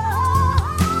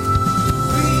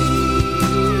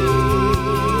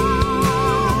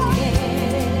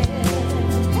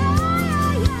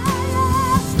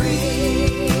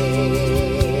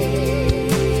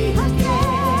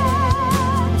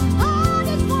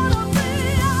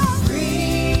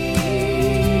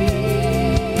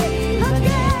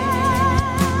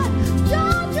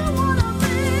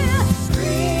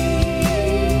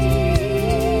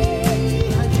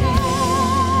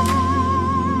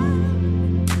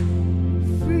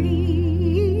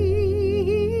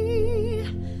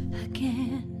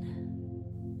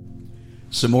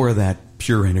 Some more of that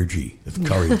pure energy of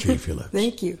Kari J. Phillips.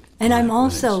 Thank you. And I'm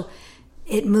also,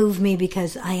 it moved me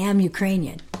because I am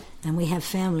Ukrainian, and we have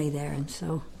family there, and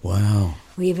so wow.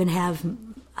 We even have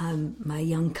my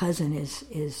young cousin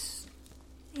is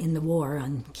in the war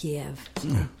on Kiev.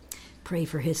 So pray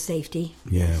for his safety.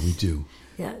 Yeah, we do.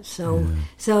 Yeah. So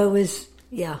it was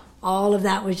all of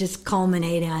that was just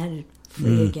culminating. I had to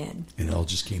flee again, and it all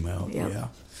just came out. Yep.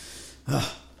 Yeah.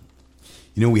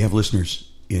 You know, we have listeners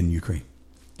in Ukraine.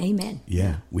 Amen.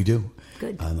 Yeah, we do.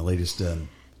 Good. On the latest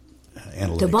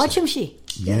analytics. Dobachimshi.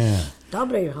 Yeah.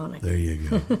 Dobre Honik. There you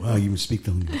go. Wow, you speak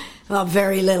the language. Well,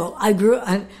 very little. I grew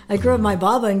up my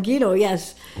Baba in Guido.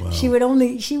 Yes, wow. She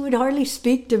would hardly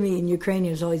speak to me in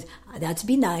Ukrainian. It was always, "That's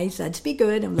be nice. That's be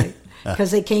good." I'm like, because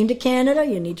they came to Canada,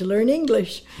 you need to learn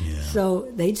English. Yeah. So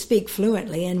they'd speak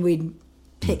fluently, and we'd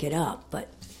pick it up. But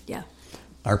yeah,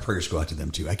 our prayers go out to them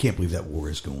too. I can't believe that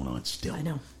war is going on still. I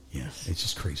know. Yeah, it's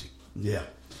just crazy. Yeah.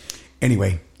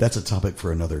 Anyway, that's a topic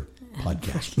for another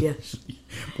podcast. Yes.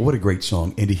 Well, what a great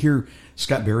song. And to hear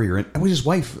Scott Barrier, and was his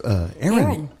wife,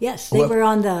 Erin. Yes, they were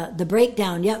on the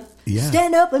breakdown. Yep. Yeah.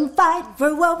 Stand up and fight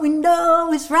for what we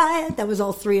know is right. That was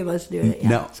all three of us doing it. Yeah,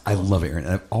 now, I love Erin.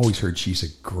 I've always heard she's a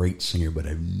great singer, but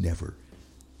I've never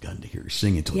gotten to hear her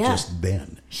sing until just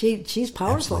then. She's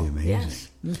powerful. Absolutely amazing.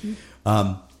 Yes.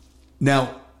 Mm-hmm.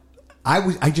 Now,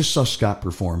 I just saw Scott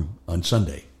perform on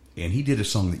Sunday, and he did a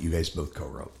song that you guys both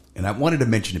co-wrote. And I wanted to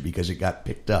mention it because it got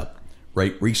picked up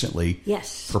recently.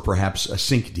 Yes. For perhaps a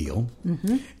sync deal.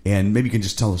 Mm-hmm. And maybe you can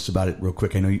just tell us about it real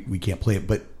quick. I know we can't play it,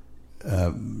 but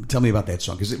tell me about that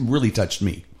song because it really touched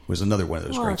me. It was another one of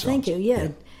those great songs. Thank you. Yeah.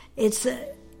 It's,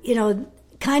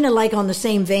 kind of like on the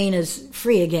same vein as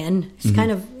Free Again. It's kind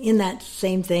of in that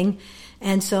same thing.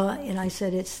 And so, I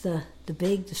said it's the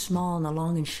big, the small, and the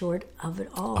long and short of it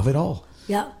all. Of it all.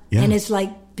 Yeah. Yeah. And it's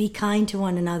like, be kind to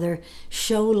one another,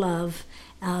 show love,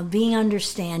 being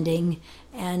understanding,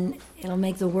 and it'll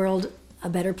make the world a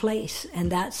better place.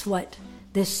 And that's what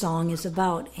this song is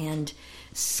about. And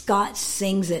Scott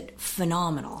sings it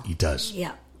phenomenal. He does.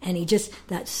 Yeah. And he just,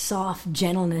 that soft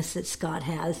gentleness that Scott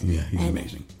has. Yeah, he's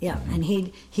amazing. Yeah, and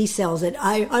he sells it.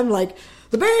 I'm like,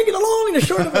 the big and the long and the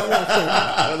short of all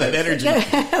that. That energy.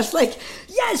 I was like,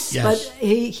 yes. But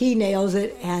he nails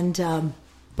it. And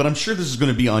but I'm sure this is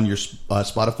going to be on your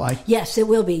Spotify. Yes, it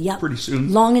will be. Yep. Pretty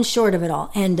soon. Long and short of it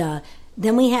all. And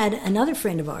then we had another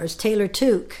friend of ours, Taylor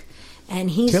Took,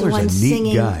 and he's Taylor's the one a neat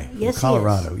singing. guy Yes, from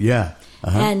Colorado. he is. Yeah.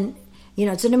 Uh-huh. And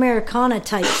it's an Americana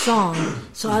type song.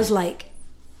 So I was like,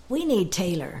 we need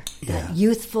Taylor. Yeah. That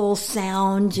youthful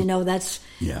sound, that's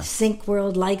Yeah. Sync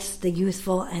World likes the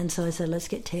youthful. And so I said, let's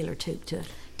get Taylor Took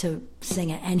to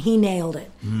sing it. And he nailed it.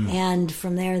 And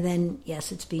from there, then,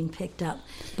 yes, it's being picked up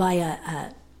by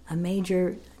a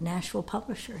major Nashville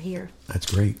publisher here. That's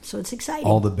great. So it's exciting.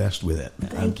 All the best with it.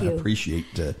 Thank you. I appreciate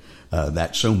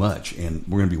that so much. And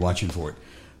we're going to be watching for it.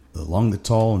 The long, the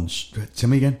tall, and tell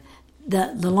me again.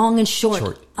 The long and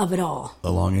short of it all.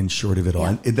 The long and short of it all.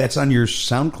 Yeah. And that's on your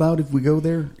SoundCloud if we go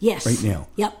there? Yes. Right now?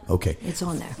 Yep. Okay. It's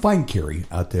on there. Find Kari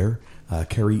out there.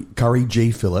 Kari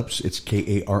J. Phillips. It's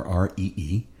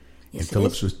Karree. Yes, and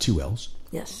Phillips with 2 L's.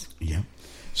 Yes. Yeah.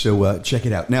 So check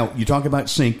it out. Now, you talk about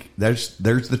sync. There's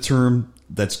the term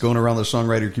that's going around the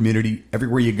songwriter community.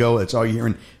 Everywhere you go, that's all you're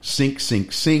hearing. Sync,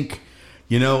 sync, sync.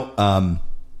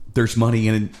 There's money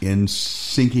in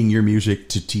syncing your music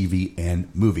to TV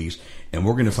and movies. And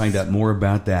we're going to find out more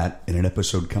about that in an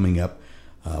episode coming up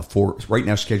for right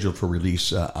now scheduled for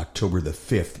release October the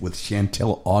 5th with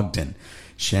Chantel Ogden.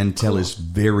 Chantel is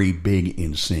very big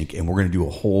in sync, and we're going to do a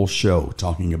whole show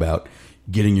talking about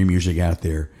getting your music out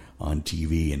there on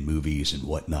TV and movies and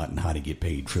whatnot and how to get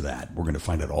paid for that. We're going to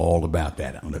find out all about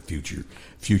that on a future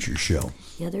show.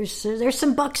 Yeah, there's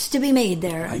some bucks to be made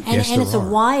there. And it's a are.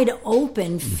 wide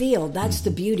open field. That's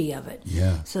the beauty of it.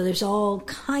 Yeah. So there's all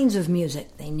kinds of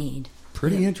music they need.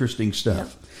 Pretty interesting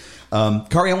stuff.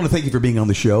 Kari, I want to thank you for being on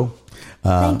the show.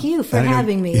 Thank you for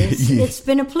having me. It's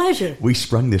been a pleasure. We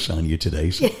sprung this on you today.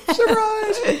 So.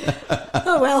 Surprise!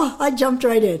 Oh, well, I jumped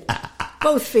right in.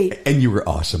 Both feet. And you were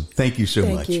awesome. Thank you so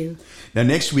much. Thank you. Now,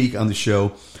 next week on the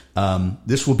show,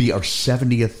 this will be our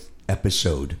 70th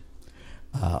episode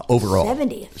overall.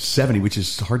 70th. 70, which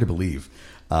is hard to believe.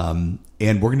 And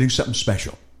we're going to do something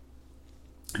special.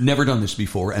 Never done this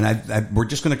before, and we're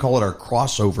just going to call it our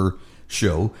crossover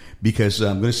show because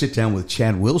I'm going to sit down with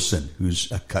Chad Wilson,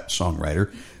 who's a cut songwriter,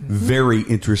 very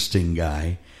interesting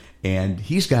guy, and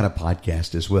he's got a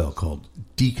podcast as well called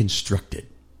Deconstructed,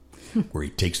 where he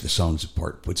takes the songs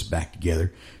apart, puts it back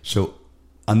together. So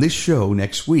on this show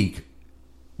next week,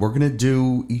 we're going to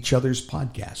do each other's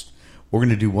podcast. We're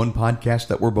going to do one podcast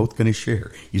that we're both going to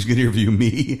share. He's going to interview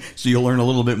me, so you'll learn a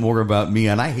little bit more about me.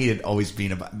 And I hate it always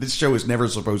being about, this show is never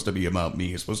supposed to be about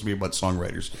me. It's supposed to be about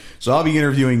songwriters. So I'll be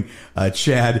interviewing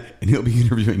Chad, and he'll be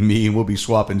interviewing me, and we'll be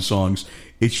swapping songs.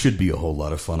 It should be a whole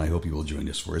lot of fun. I hope you will join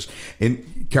us for us.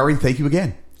 And Carrie, thank you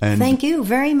again. And thank you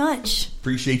very much.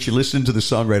 Appreciate you listening to the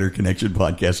Songwriter Connection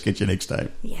podcast. Catch you next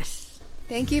time. Yes.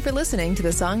 Thank you for listening to the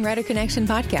Songwriter Connection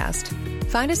podcast.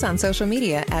 Find us on social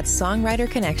media at Songwriter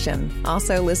Connection.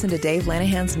 Also, listen to Dave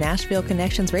Lanahan's Nashville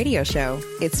Connections radio show.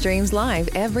 It streams live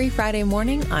every Friday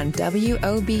morning on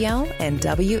WOBL and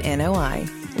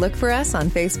WNOI. Look for us on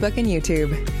Facebook and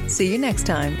YouTube. See you next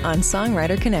time on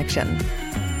Songwriter Connection.